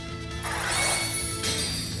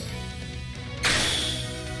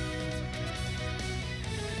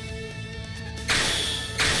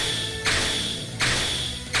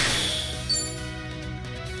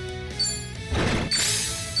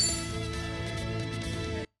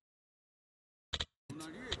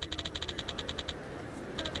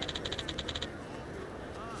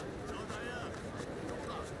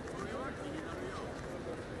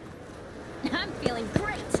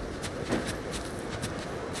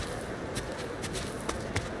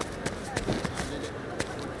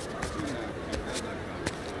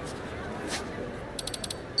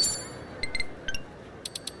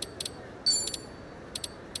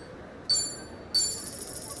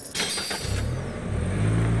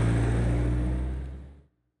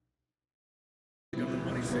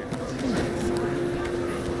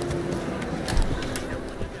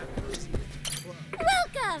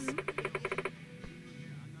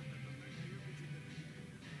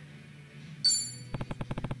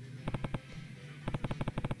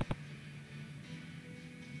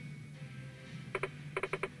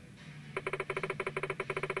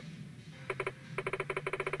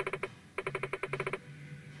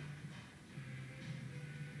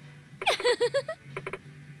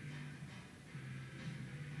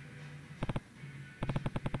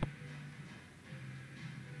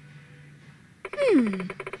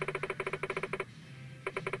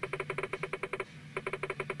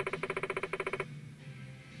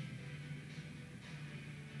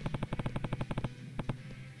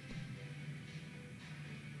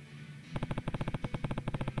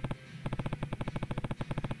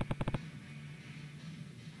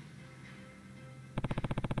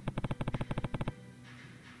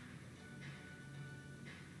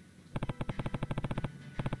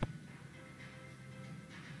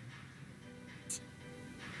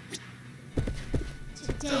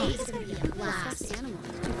 Today is gonna be a blast.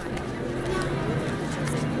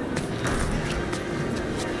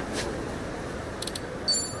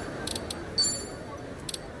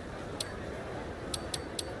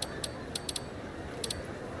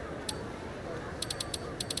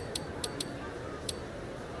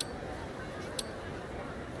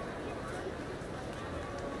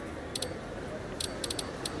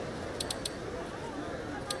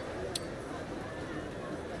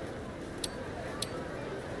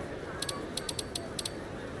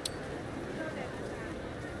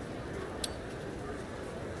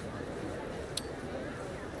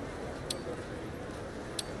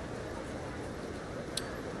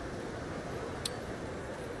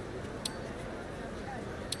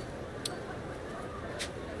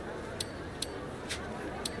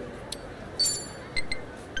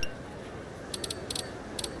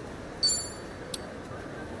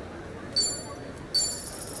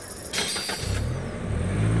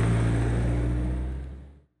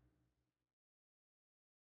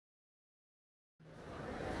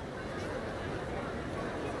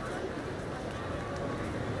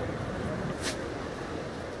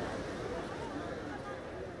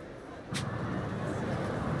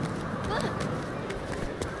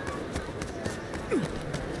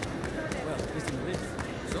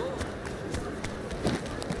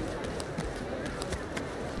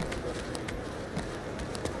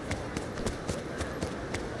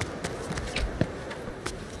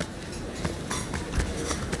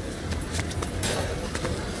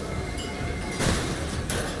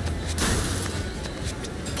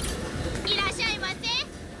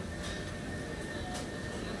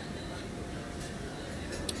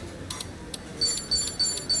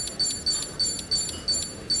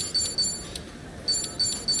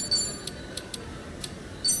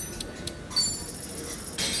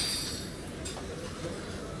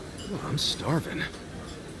 I'm starving.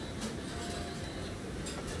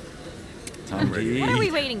 Time to eat. What are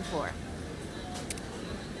we waiting for?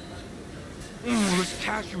 This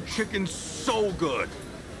cashew chicken's so good.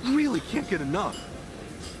 Really can't get enough.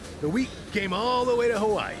 The week came all the way to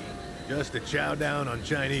Hawaii, just to chow down on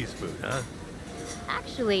Chinese food, huh?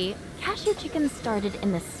 Actually, cashew chicken started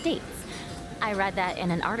in the States. I read that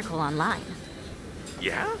in an article online.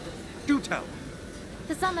 Yeah? Do tell.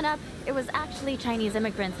 To sum it up, it was actually Chinese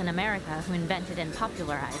immigrants in America who invented and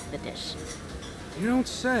popularized the dish. You don't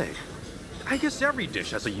say. I guess every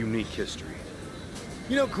dish has a unique history.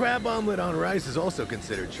 You know, crab omelet on rice is also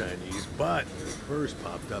considered Chinese, but it first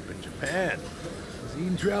popped up in Japan.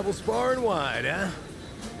 Cuisine travels far and wide, huh?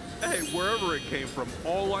 Hey, wherever it came from,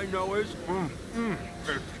 all I know is,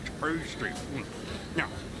 it's tasty. Now,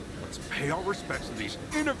 let's pay our respects to these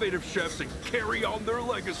innovative chefs and carry on their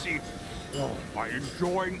legacy by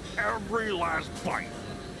enjoying every last bite.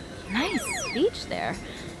 Nice speech there.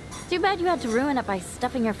 Too bad you had to ruin it by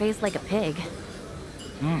stuffing your face like a pig.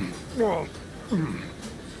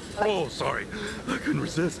 Oh, sorry. I couldn't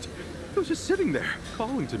resist. It was just sitting there,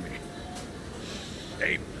 calling to me.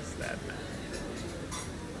 Shameless, that man.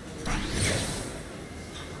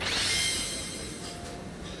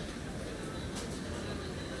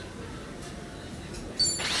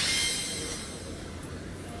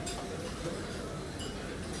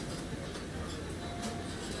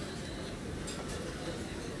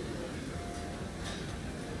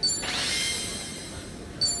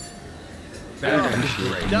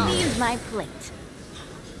 Please my plate.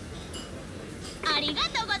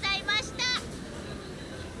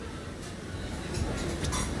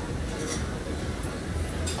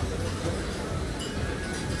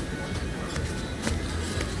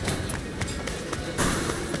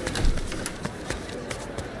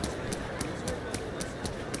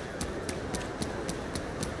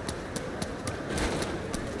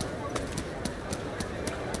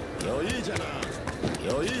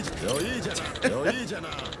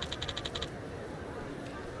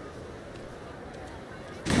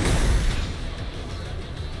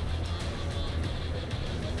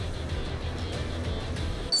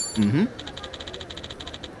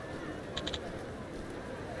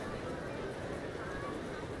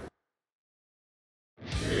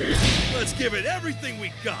 Let's give it everything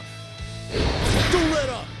we got. Don't let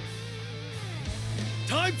up.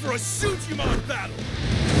 Time for a Sujimon battle.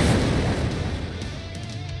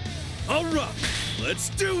 All right, let's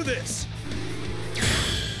do this.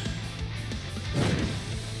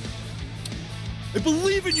 I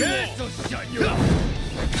believe in you all. This'll shut you up.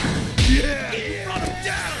 Yeah, run him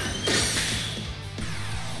down.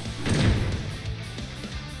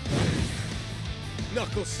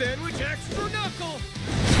 Knuckle sandwich, extra knuckle.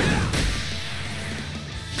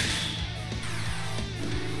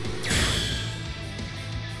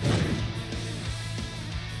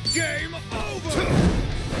 Game over.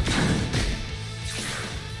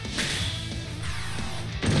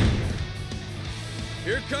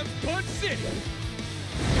 Here comes Punch City.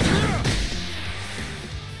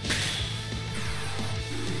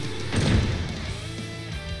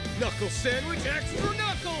 Knuckle sandwich, extra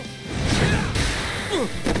knuckle.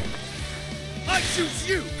 I choose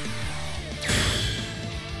you.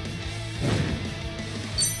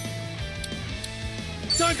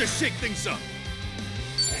 Time to shake things up.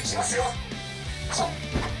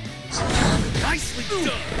 Nicely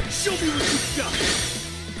done. Show me what you've got.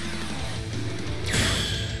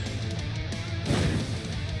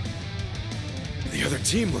 The other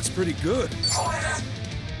team looks pretty good.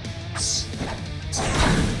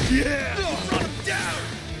 Yeah! Run him down!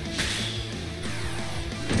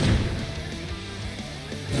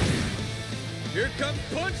 Here comes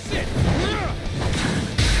Punch City.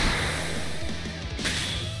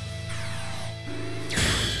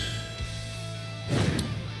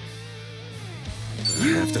 I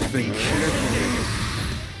have to think carefully.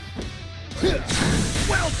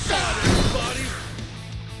 Well done, everybody!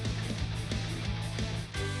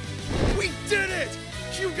 We did it!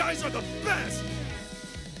 You guys are the best!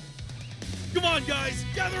 Come on, guys,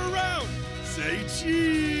 gather around! Say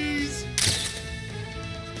cheese!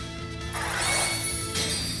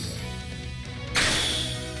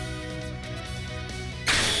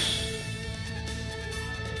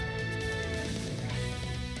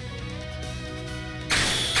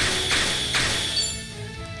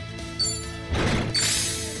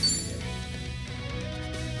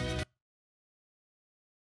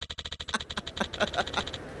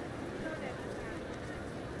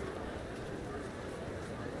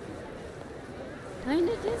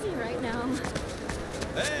 Kinda dizzy right now.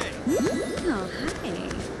 Hey! Oh, hi.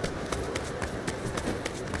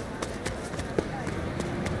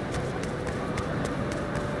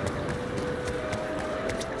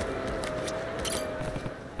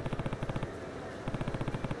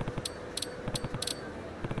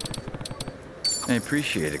 I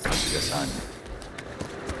appreciate it, Kasuga-san.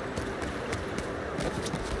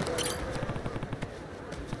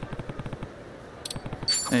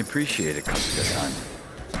 I appreciate it, Kasuga-san.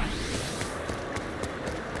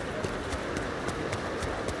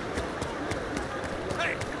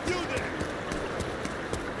 Hey, you there!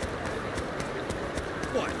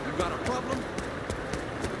 What, you got a problem?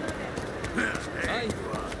 Hey.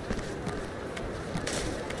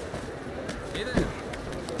 Hey there.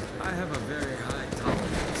 I have a very high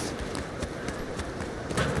tolerance.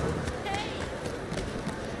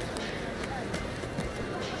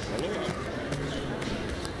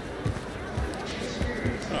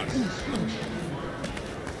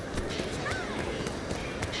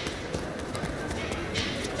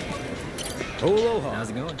 Aloha. How's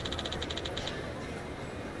it going?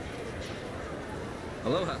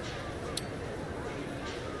 Aloha.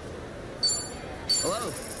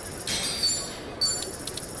 Hello.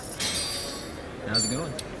 How's it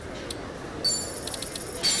going?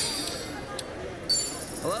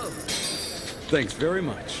 Hello. Thanks very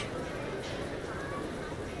much.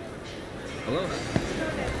 Aloha.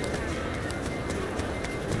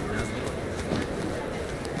 How's it going?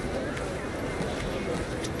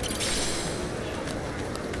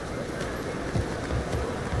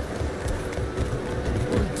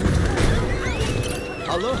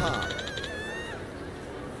 Aloha.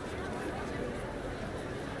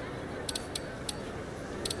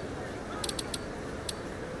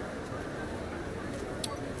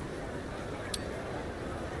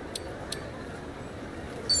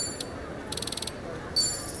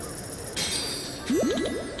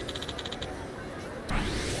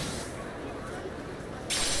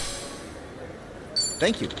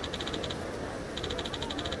 Thank you.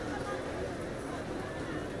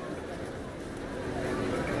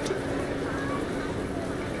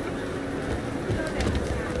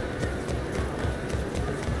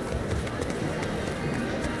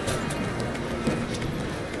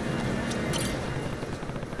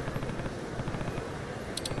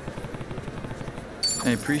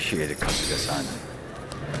 I appreciate it, Kasuga-san.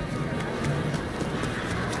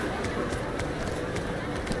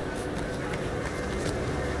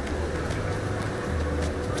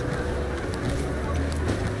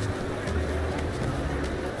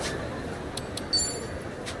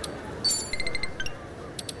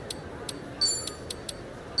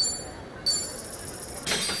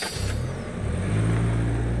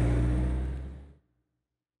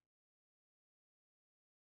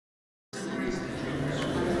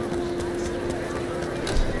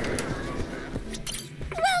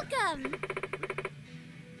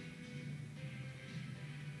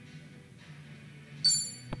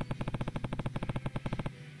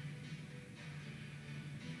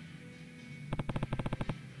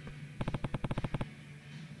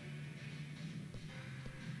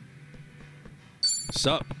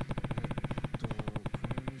 Sup?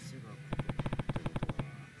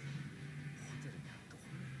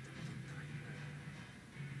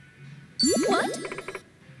 What?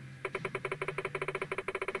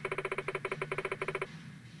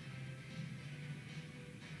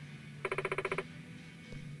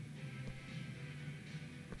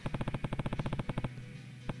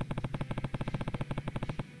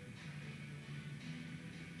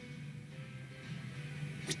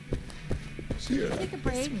 Take a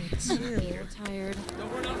break. We're tired.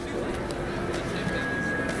 Don't run out too late.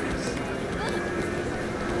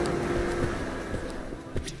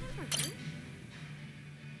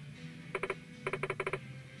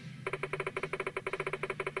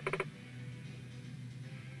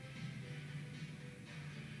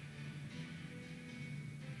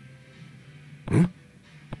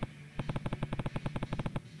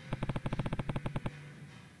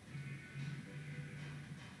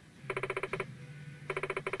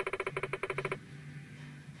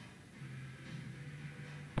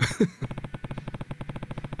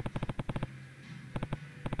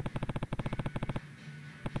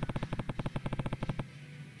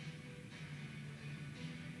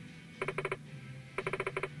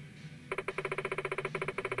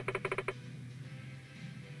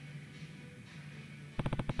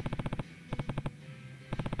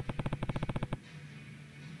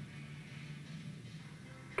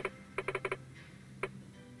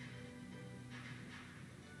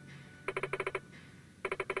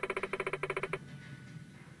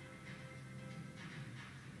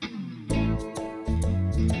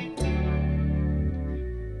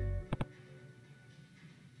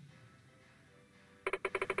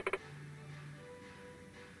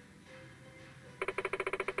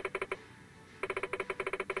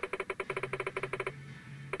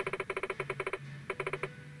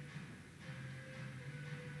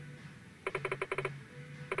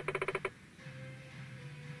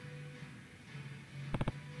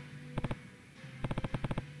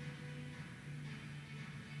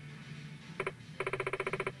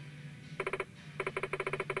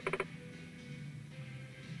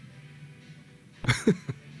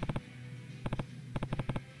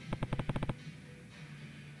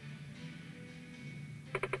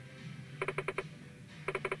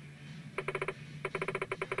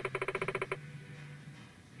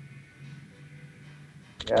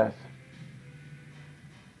 Yes.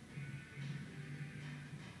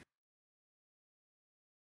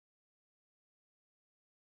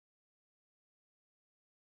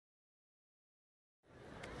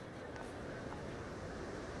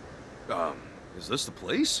 Is this the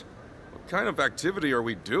place? What kind of activity are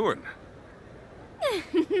we doing?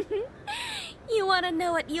 You want to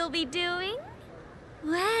know what you'll be doing?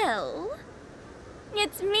 Well,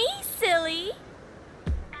 it's me, silly.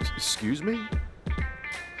 Excuse me?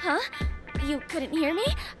 Huh? You couldn't hear me?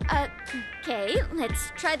 Okay,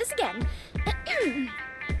 let's try this again.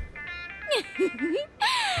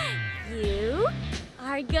 You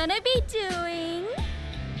are gonna be doing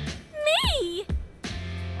me!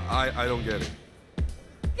 I don't get it.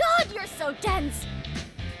 God, you're so dense!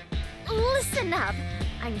 Listen up.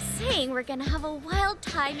 I'm saying we're gonna have a wild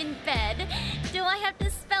time in bed. Do I have to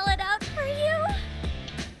spell it out for you?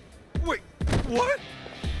 Wait, what?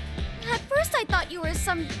 At first I thought you were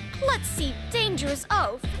some klutzy, dangerous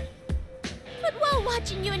oaf. But while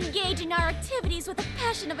watching you engage in our activities with the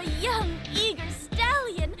passion of a young, eager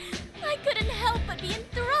stallion, I couldn't help but be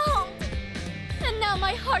enthralled. And now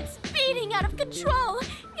my heart's beating out of control.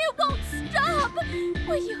 It won't stop.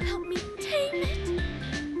 Will you help me tame it?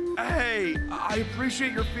 Hey, I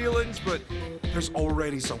appreciate your feelings, but there's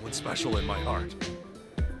already someone special in my heart.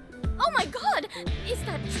 Oh my God! Is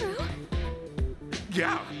that true?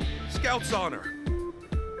 Yeah, Scout's honor.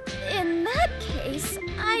 In that case,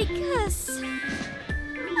 I guess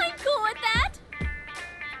I'm cool with that.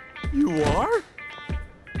 You are?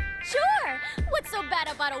 Sure. What's so bad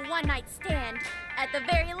about a one-night stand? At the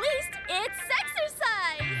very least, it's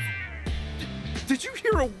sexercise. Did you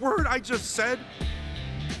hear a word I just said?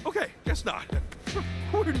 Okay, guess not.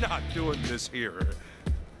 We're not doing this here.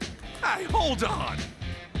 Hey, hold on.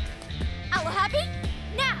 Allo happy?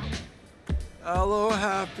 Now. Allo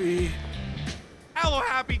happy. Allo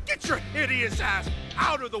happy, get your hideous ass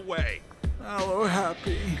out of the way. Allo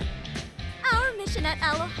happy. Our mission at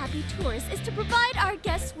Allo Happy Tours is to provide our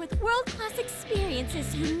guests with world-class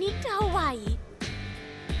experiences unique to Hawaii.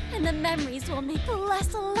 And the memories will make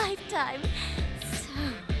last a lifetime. So,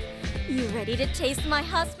 you ready to taste my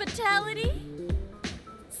hospitality?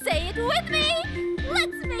 Say it with me!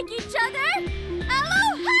 Let's make each other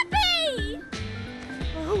Allo Happy!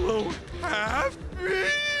 Allo happy?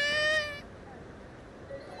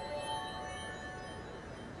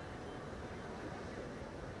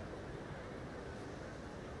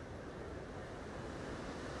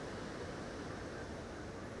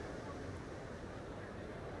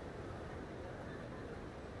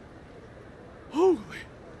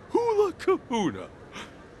 La Kahuna!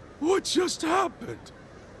 What just happened?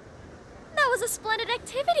 That was a splendid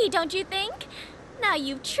activity, don't you think? Now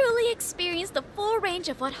you've truly experienced the full range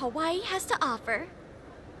of what Hawaii has to offer.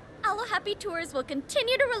 Alohappy Tours will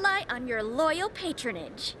continue to rely on your loyal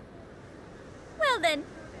patronage. Well then,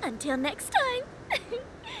 until next time.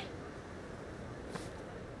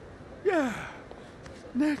 Yeah,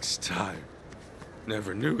 next time.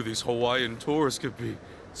 Never knew these Hawaiian tours could be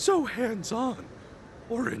so hands-on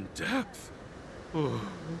or in-depth.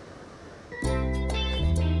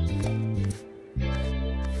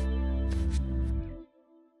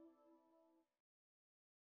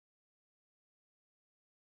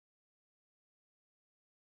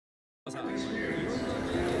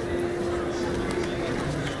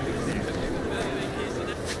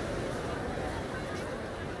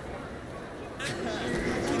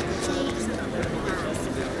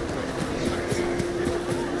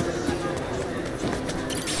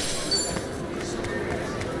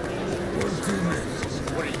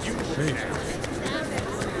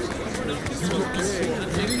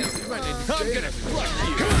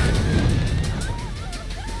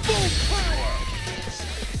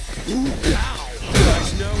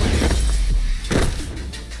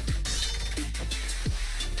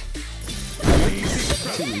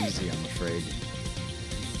 Too easy, I'm afraid.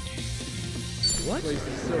 What? This place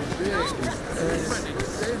is so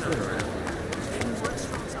big.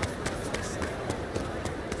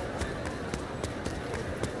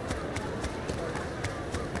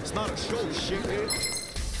 It's not a show, shithead.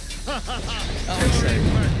 I'll say.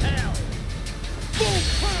 Full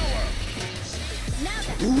power! That's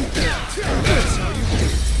how you do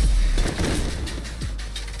it.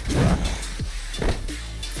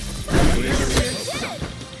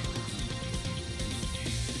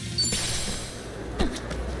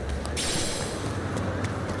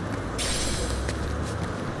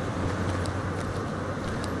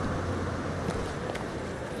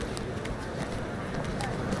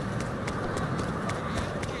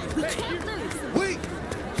 We can't lose. Wait!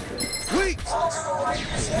 Wait! Right,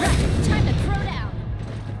 time to throw down.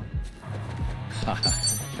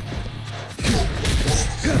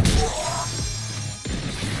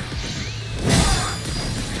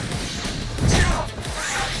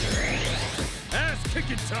 Ass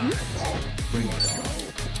kicking time! Bring it on.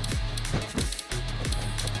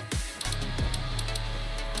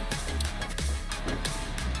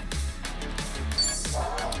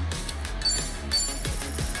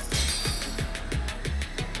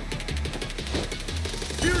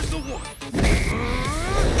 Here's the one!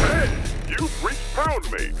 Hey! You freak found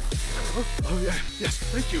me! Oh, yeah, yes,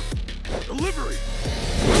 thank you. Delivery!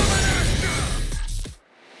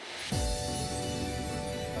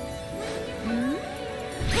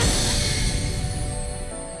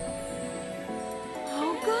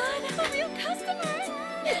 Oh, good. A real customer.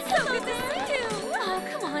 It's so good to see you. Oh,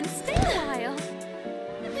 come on, stay a while.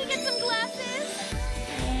 Can we get some glasses?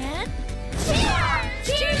 And cheers!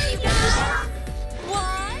 Cheers, you guys!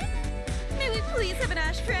 One. May we please have an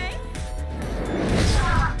ashtray?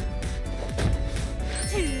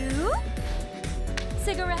 Two.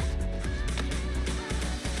 Cigarette?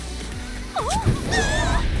 Oh!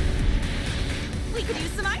 We could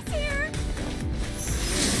use some ice here.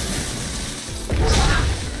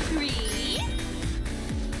 Three.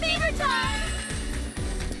 Fever time!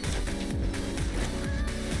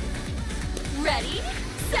 Ready,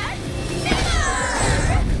 set,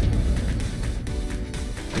 fever!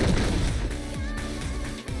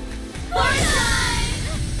 More time!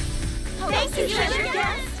 Thank you, treasure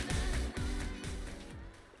guest!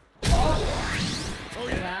 Oh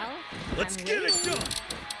yeah! Well, Let's I'm get it done!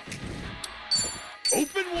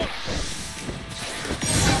 Open one!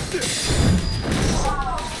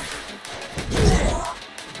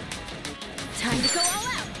 time to go all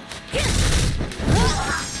out!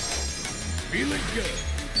 Feeling good!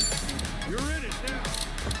 You're in it now!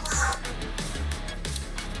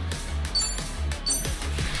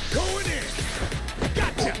 Going in!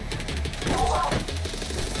 Gotcha!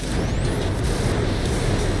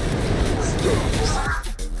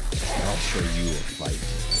 I'll show you a fight.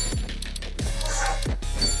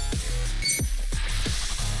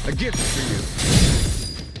 A gift for you.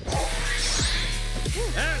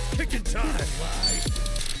 Ass kicking time!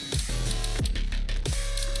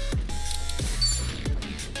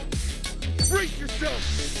 Brace yourself!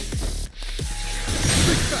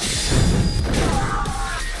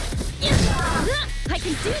 I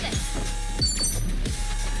can do this!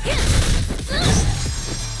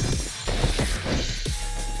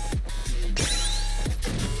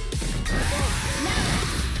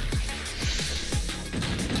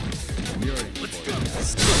 Let's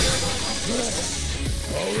go!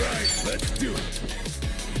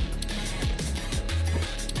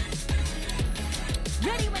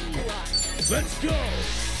 Let's go!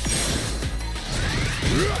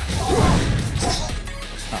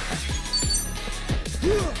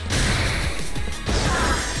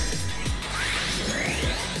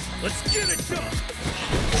 Let's get it done!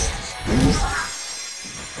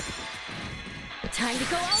 Time to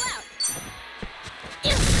go all out!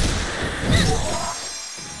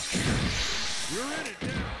 You're in it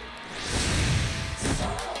now!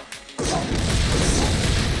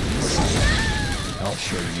 I'll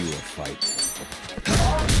show you a fight.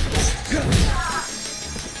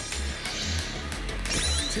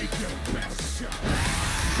 Take your best shot!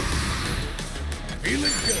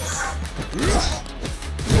 Feeling good!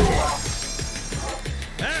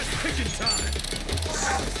 Ass kicking time!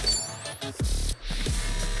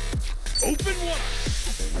 Open wide!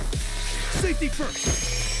 Safety first!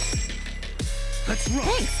 Let's rock!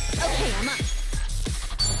 Thanks! Okay, I'm up.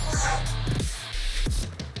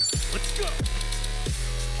 Let's go!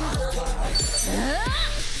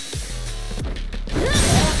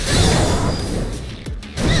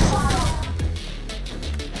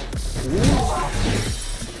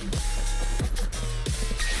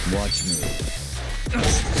 Watch me.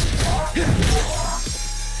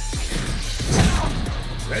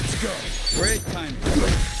 Let's go! Great timing.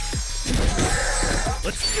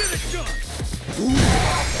 Let's get it done!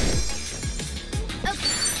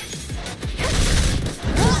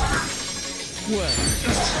 Well,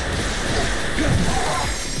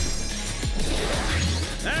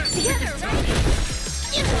 Together, right?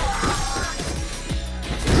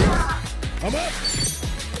 I'm up!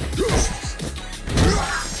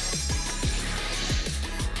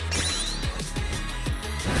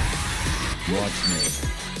 Watch me.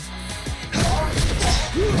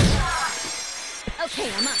 Okay,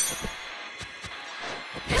 I'm up.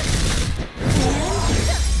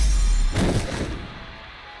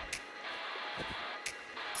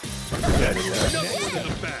 That's enough in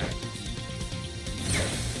the bag!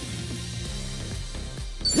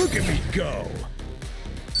 Look at me go!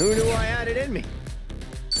 Who knew I had it in me?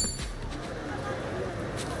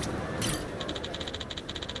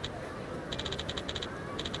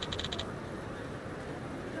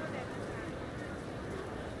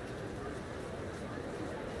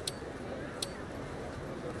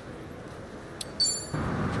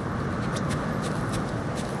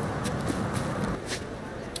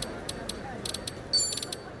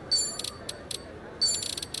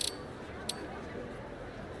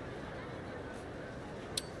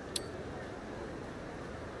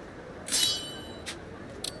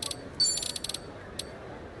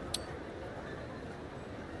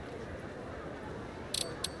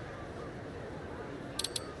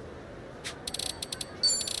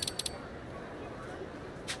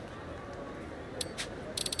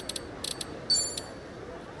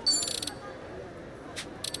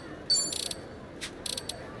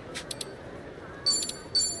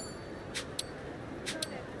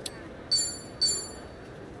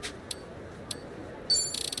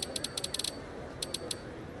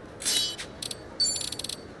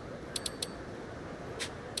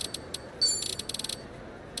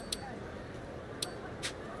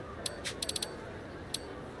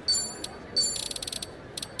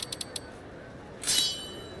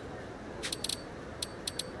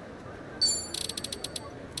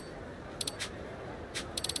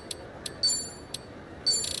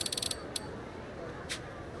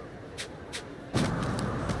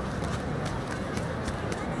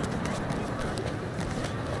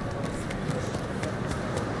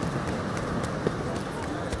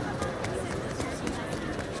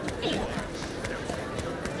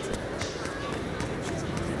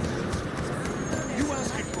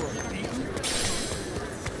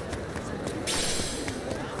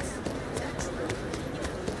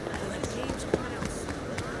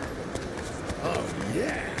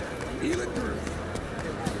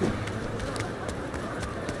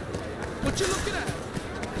 What you looking at?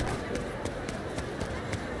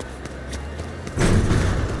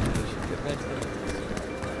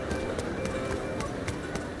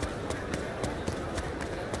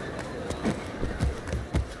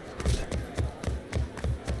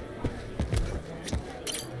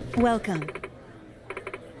 Welcome.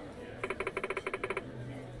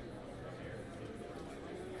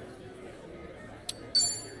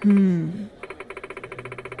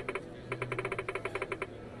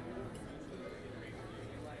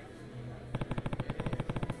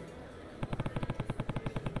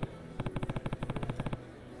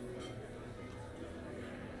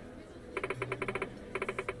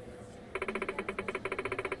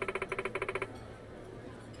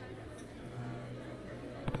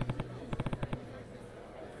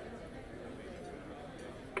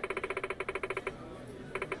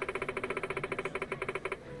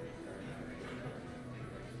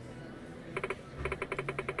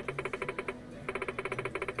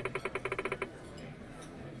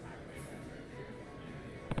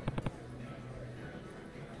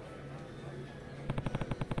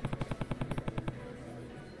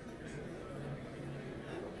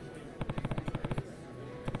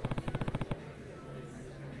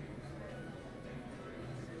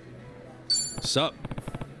 us up.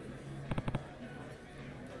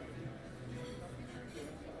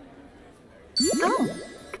 Oh.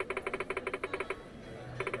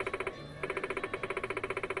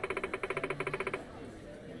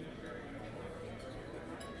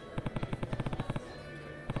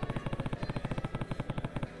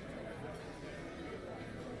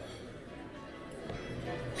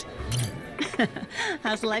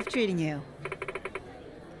 How's life treating you?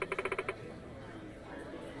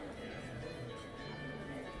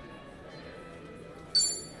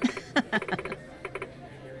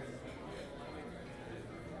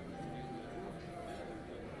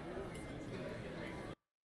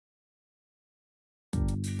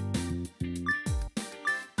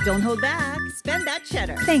 Don't hold back. Spend that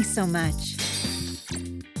cheddar. Thanks so much.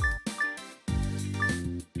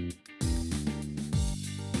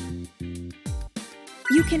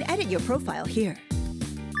 You can edit your profile here.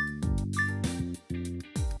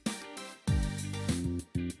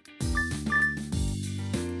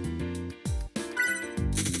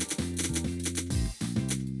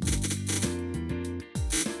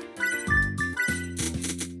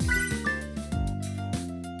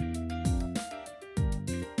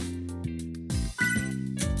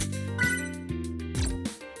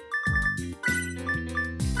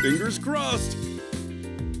 Fingers crossed.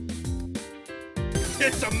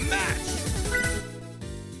 It's a match!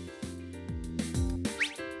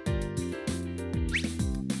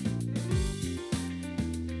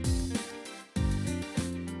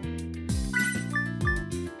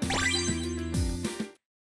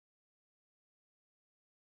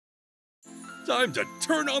 Time to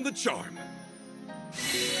turn on the charm.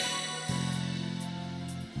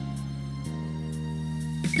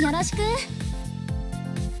 よろしく。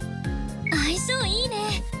相性いい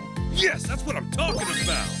ね。 Yes, that's what I'm talking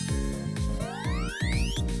about.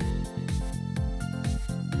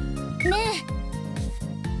 ね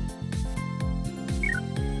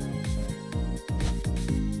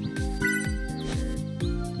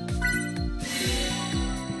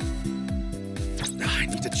I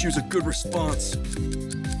need to choose a good response.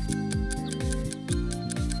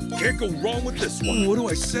 Can't go wrong with this one. What do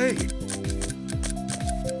I say?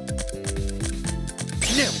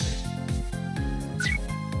 Nailed it.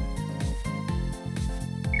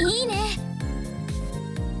 いいね。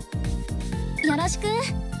よろしく。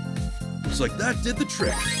 Looks like that did the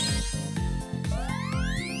trick.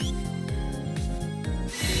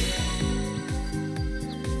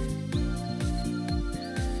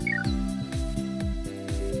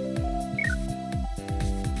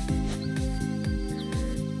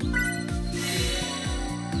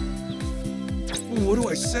 What do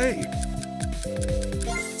I say?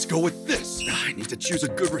 Let's go with this. I need to choose a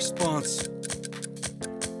good response.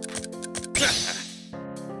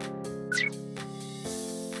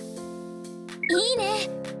 いいね。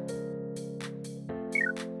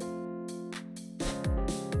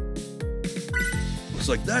 Looks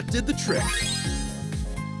like that did the trick.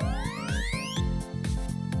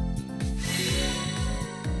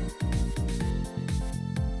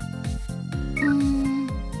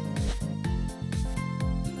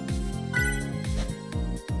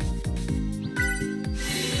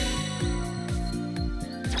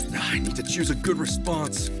 I need to choose a good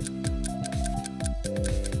response.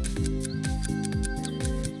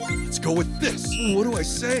 Let's go with this. What do I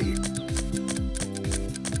say?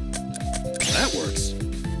 That works.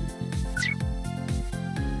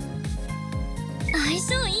 相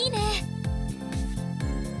性いいね。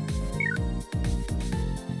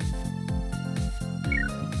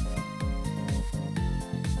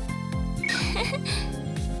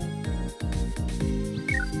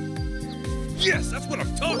 Yes, that's what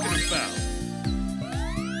I'm talking about.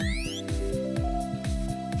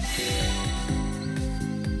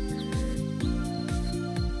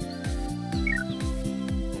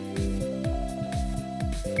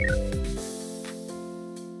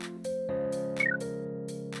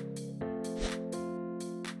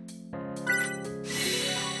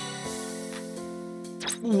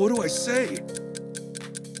 What do I say?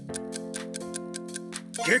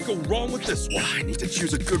 Can't go wrong with this one. I need to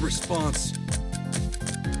choose a good response.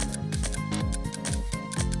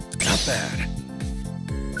 Not bad.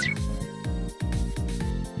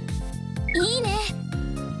 いいね。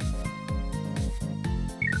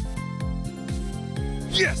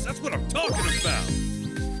 Yes, that's what I'm talking about.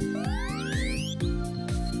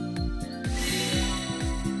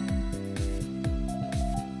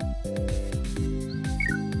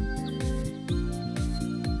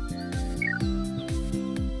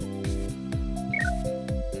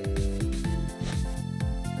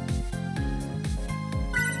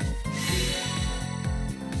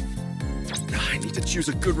 I choose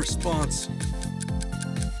a good response.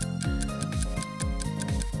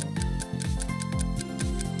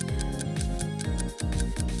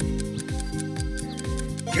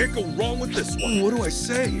 Can't go wrong with this one. What do I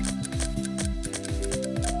say?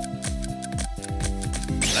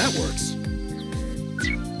 That works.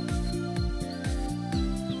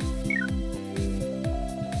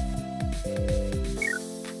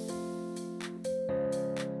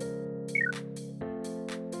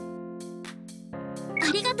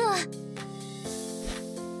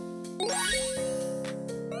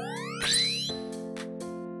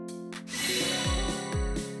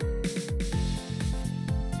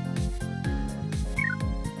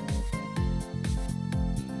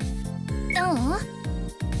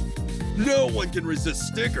 No one can resist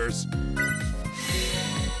stickers.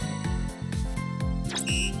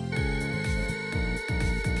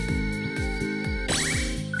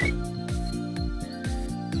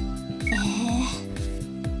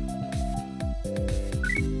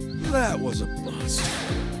 That was a bust.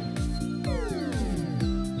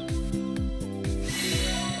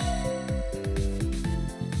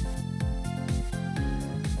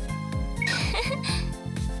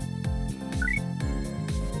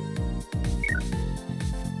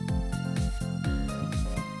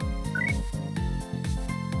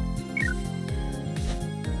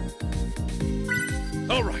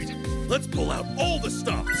 All right, let's pull out all the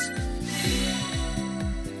stops.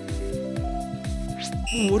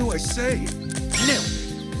 What do I say? Nailed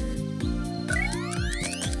it.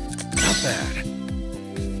 Not bad.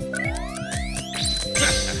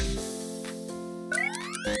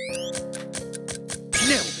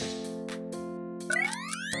 Nailed it.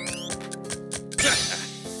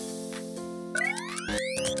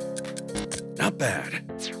 Not bad.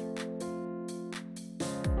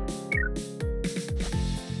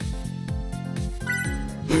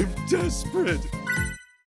 I'm desperate.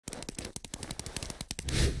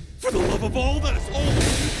 For the love of all that is holy,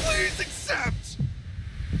 please accept!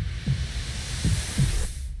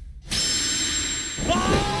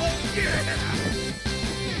 Oh, yeah!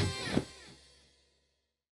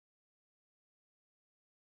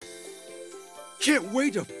 Can't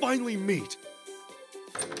wait to finally meet.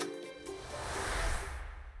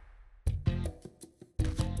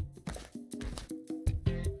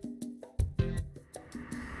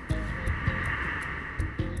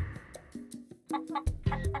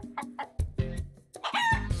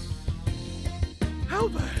 How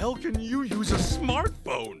the hell can you use a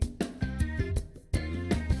smartphone?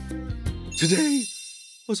 Today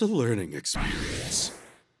was a learning experience.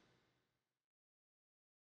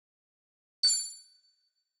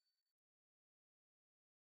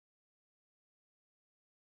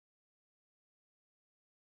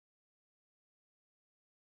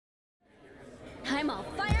 I'm all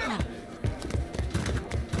fired up.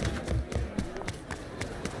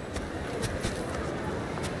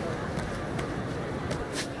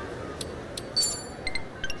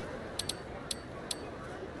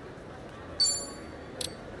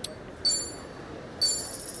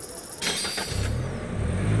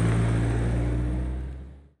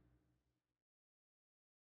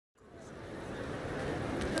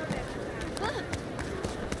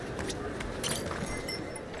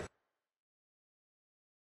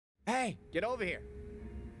 Hey, get over here.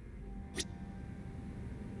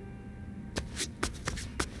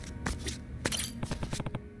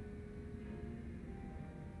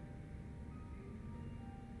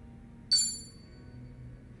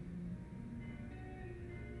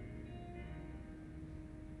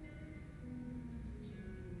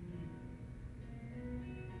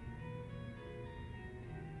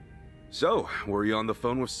 So, were you on the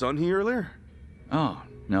phone with Sunny earlier? Oh,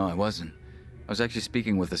 no, I wasn't. I was actually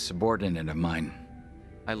speaking with a subordinate of mine.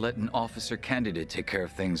 I let an officer candidate take care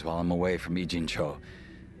of things while I'm away from Ijincho.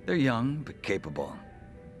 They're young, but capable.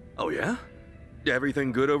 Oh yeah?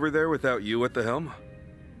 Everything good over there without you at the helm?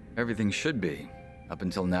 Everything should be. Up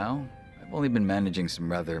until now, I've only been managing some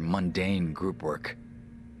rather mundane group work.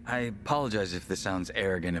 I apologize if this sounds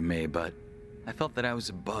arrogant of me, but I felt that I was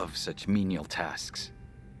above such menial tasks.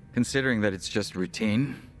 Considering that it's just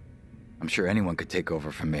routine, I'm sure anyone could take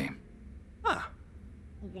over from me. Huh.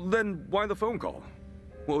 Then why the phone call?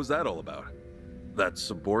 What was that all about? That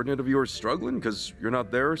subordinate of yours struggling because you're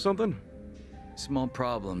not there or something? Small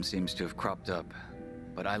problem seems to have cropped up,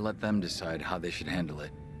 but I let them decide how they should handle it.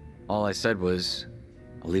 All I said was,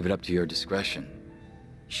 I'll leave it up to your discretion.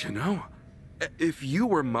 You know, if you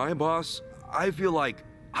were my boss, I feel like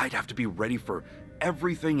I'd have to be ready for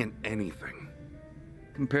everything and anything.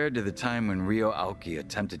 Compared to the time when Ryo Aoki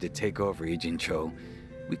attempted to take over Ijincho,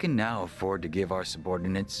 we can now afford to give our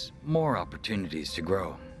subordinates more opportunities to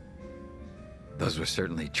grow. Those were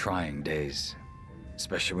certainly trying days,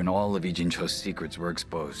 especially when all of Ijincho's secrets were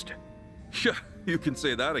exposed. Yeah, you can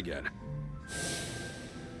say that again.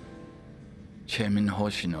 Chairman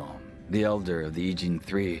Hoshino, the elder of the Ijin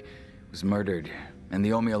Three, was murdered, and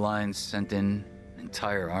the Omi Alliance sent in an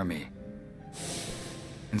entire army.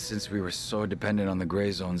 And since we were so dependent on the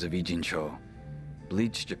gray zones of Ijincho,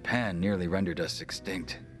 Bleach Japan nearly rendered us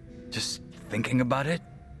extinct. Just thinking about it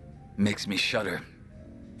makes me shudder.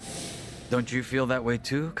 Don't you feel that way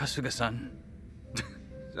too, Kasuga-san?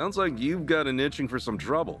 Sounds like you've got an itching for some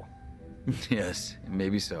trouble. Yes,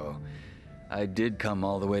 maybe so. I did come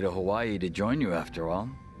all the way to Hawaii to join you after all.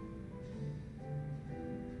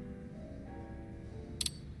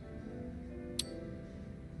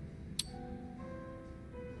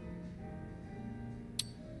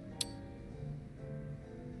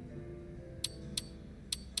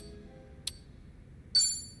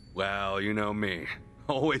 Well, you know me.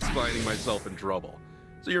 Always finding myself in trouble.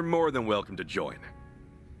 So you're more than welcome to join.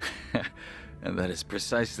 And that is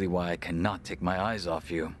precisely why I cannot take my eyes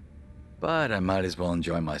off you. But I might as well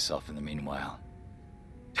enjoy myself in the meanwhile.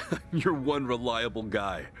 You're one reliable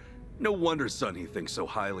guy. No wonder Sunny thinks so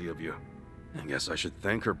highly of you. I guess I should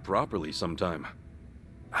thank her properly sometime.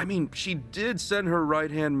 I mean, she did send her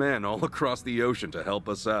right-hand man all across the ocean to help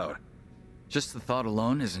us out. Just the thought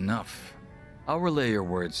alone is enough. I'll relay your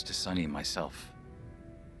words to Sunny myself.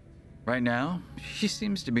 Right now, she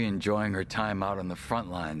seems to be enjoying her time out on the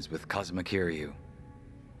front lines with Kazuma Kiryu.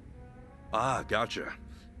 Ah, gotcha.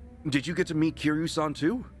 Did you get to meet Kiryu-san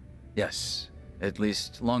too? Yes, at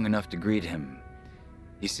least long enough to greet him.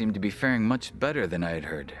 He seemed to be faring much better than I had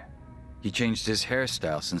heard. He changed his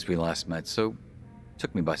hairstyle since we last met, so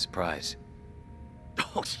took me by surprise.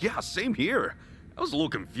 Oh yeah, same here. I was a little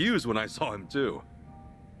confused when I saw him too.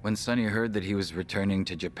 When Sunny heard that he was returning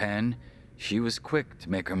to Japan, she was quick to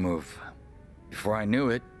make her move. Before I knew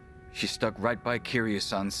it, she stuck right by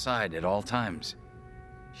Kiryu-san's side at all times.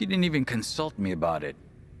 She didn't even consult me about it.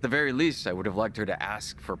 At the very least, I would have liked her to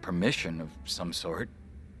ask for permission of some sort.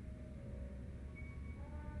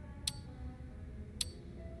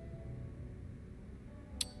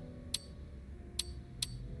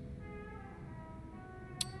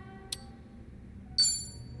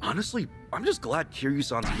 Honestly, I'm just glad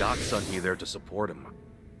Kiryu-san's got Sunny there to support him.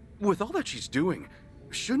 With all that she's doing,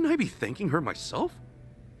 shouldn't I be thanking her myself?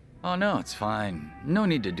 Oh no, it's fine. No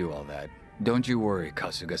need to do all that. Don't you worry,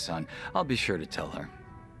 Kasuga-san. I'll be sure to tell her.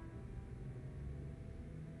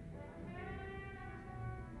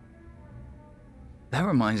 That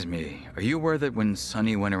reminds me, are you aware that when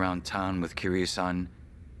Sunny went around town with Kiryu-san,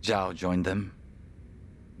 Zhao joined them?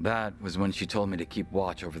 That was when she told me to keep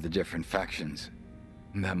watch over the different factions.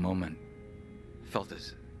 In that moment, I felt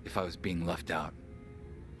as if I was being left out.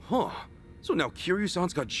 Huh. So now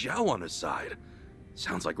Kiryu-san's got Zhao on his side.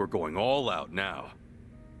 Sounds like we're going all out now.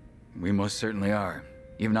 We most certainly are.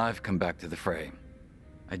 Even I've come back to the fray.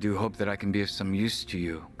 I do hope that I can be of some use to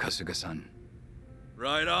you, Kasuga-san.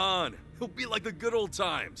 Right on. It'll be like the good old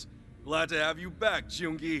times. Glad to have you back,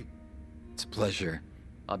 Jungi. It's a pleasure.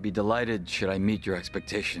 I'll be delighted should I meet your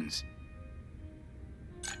expectations.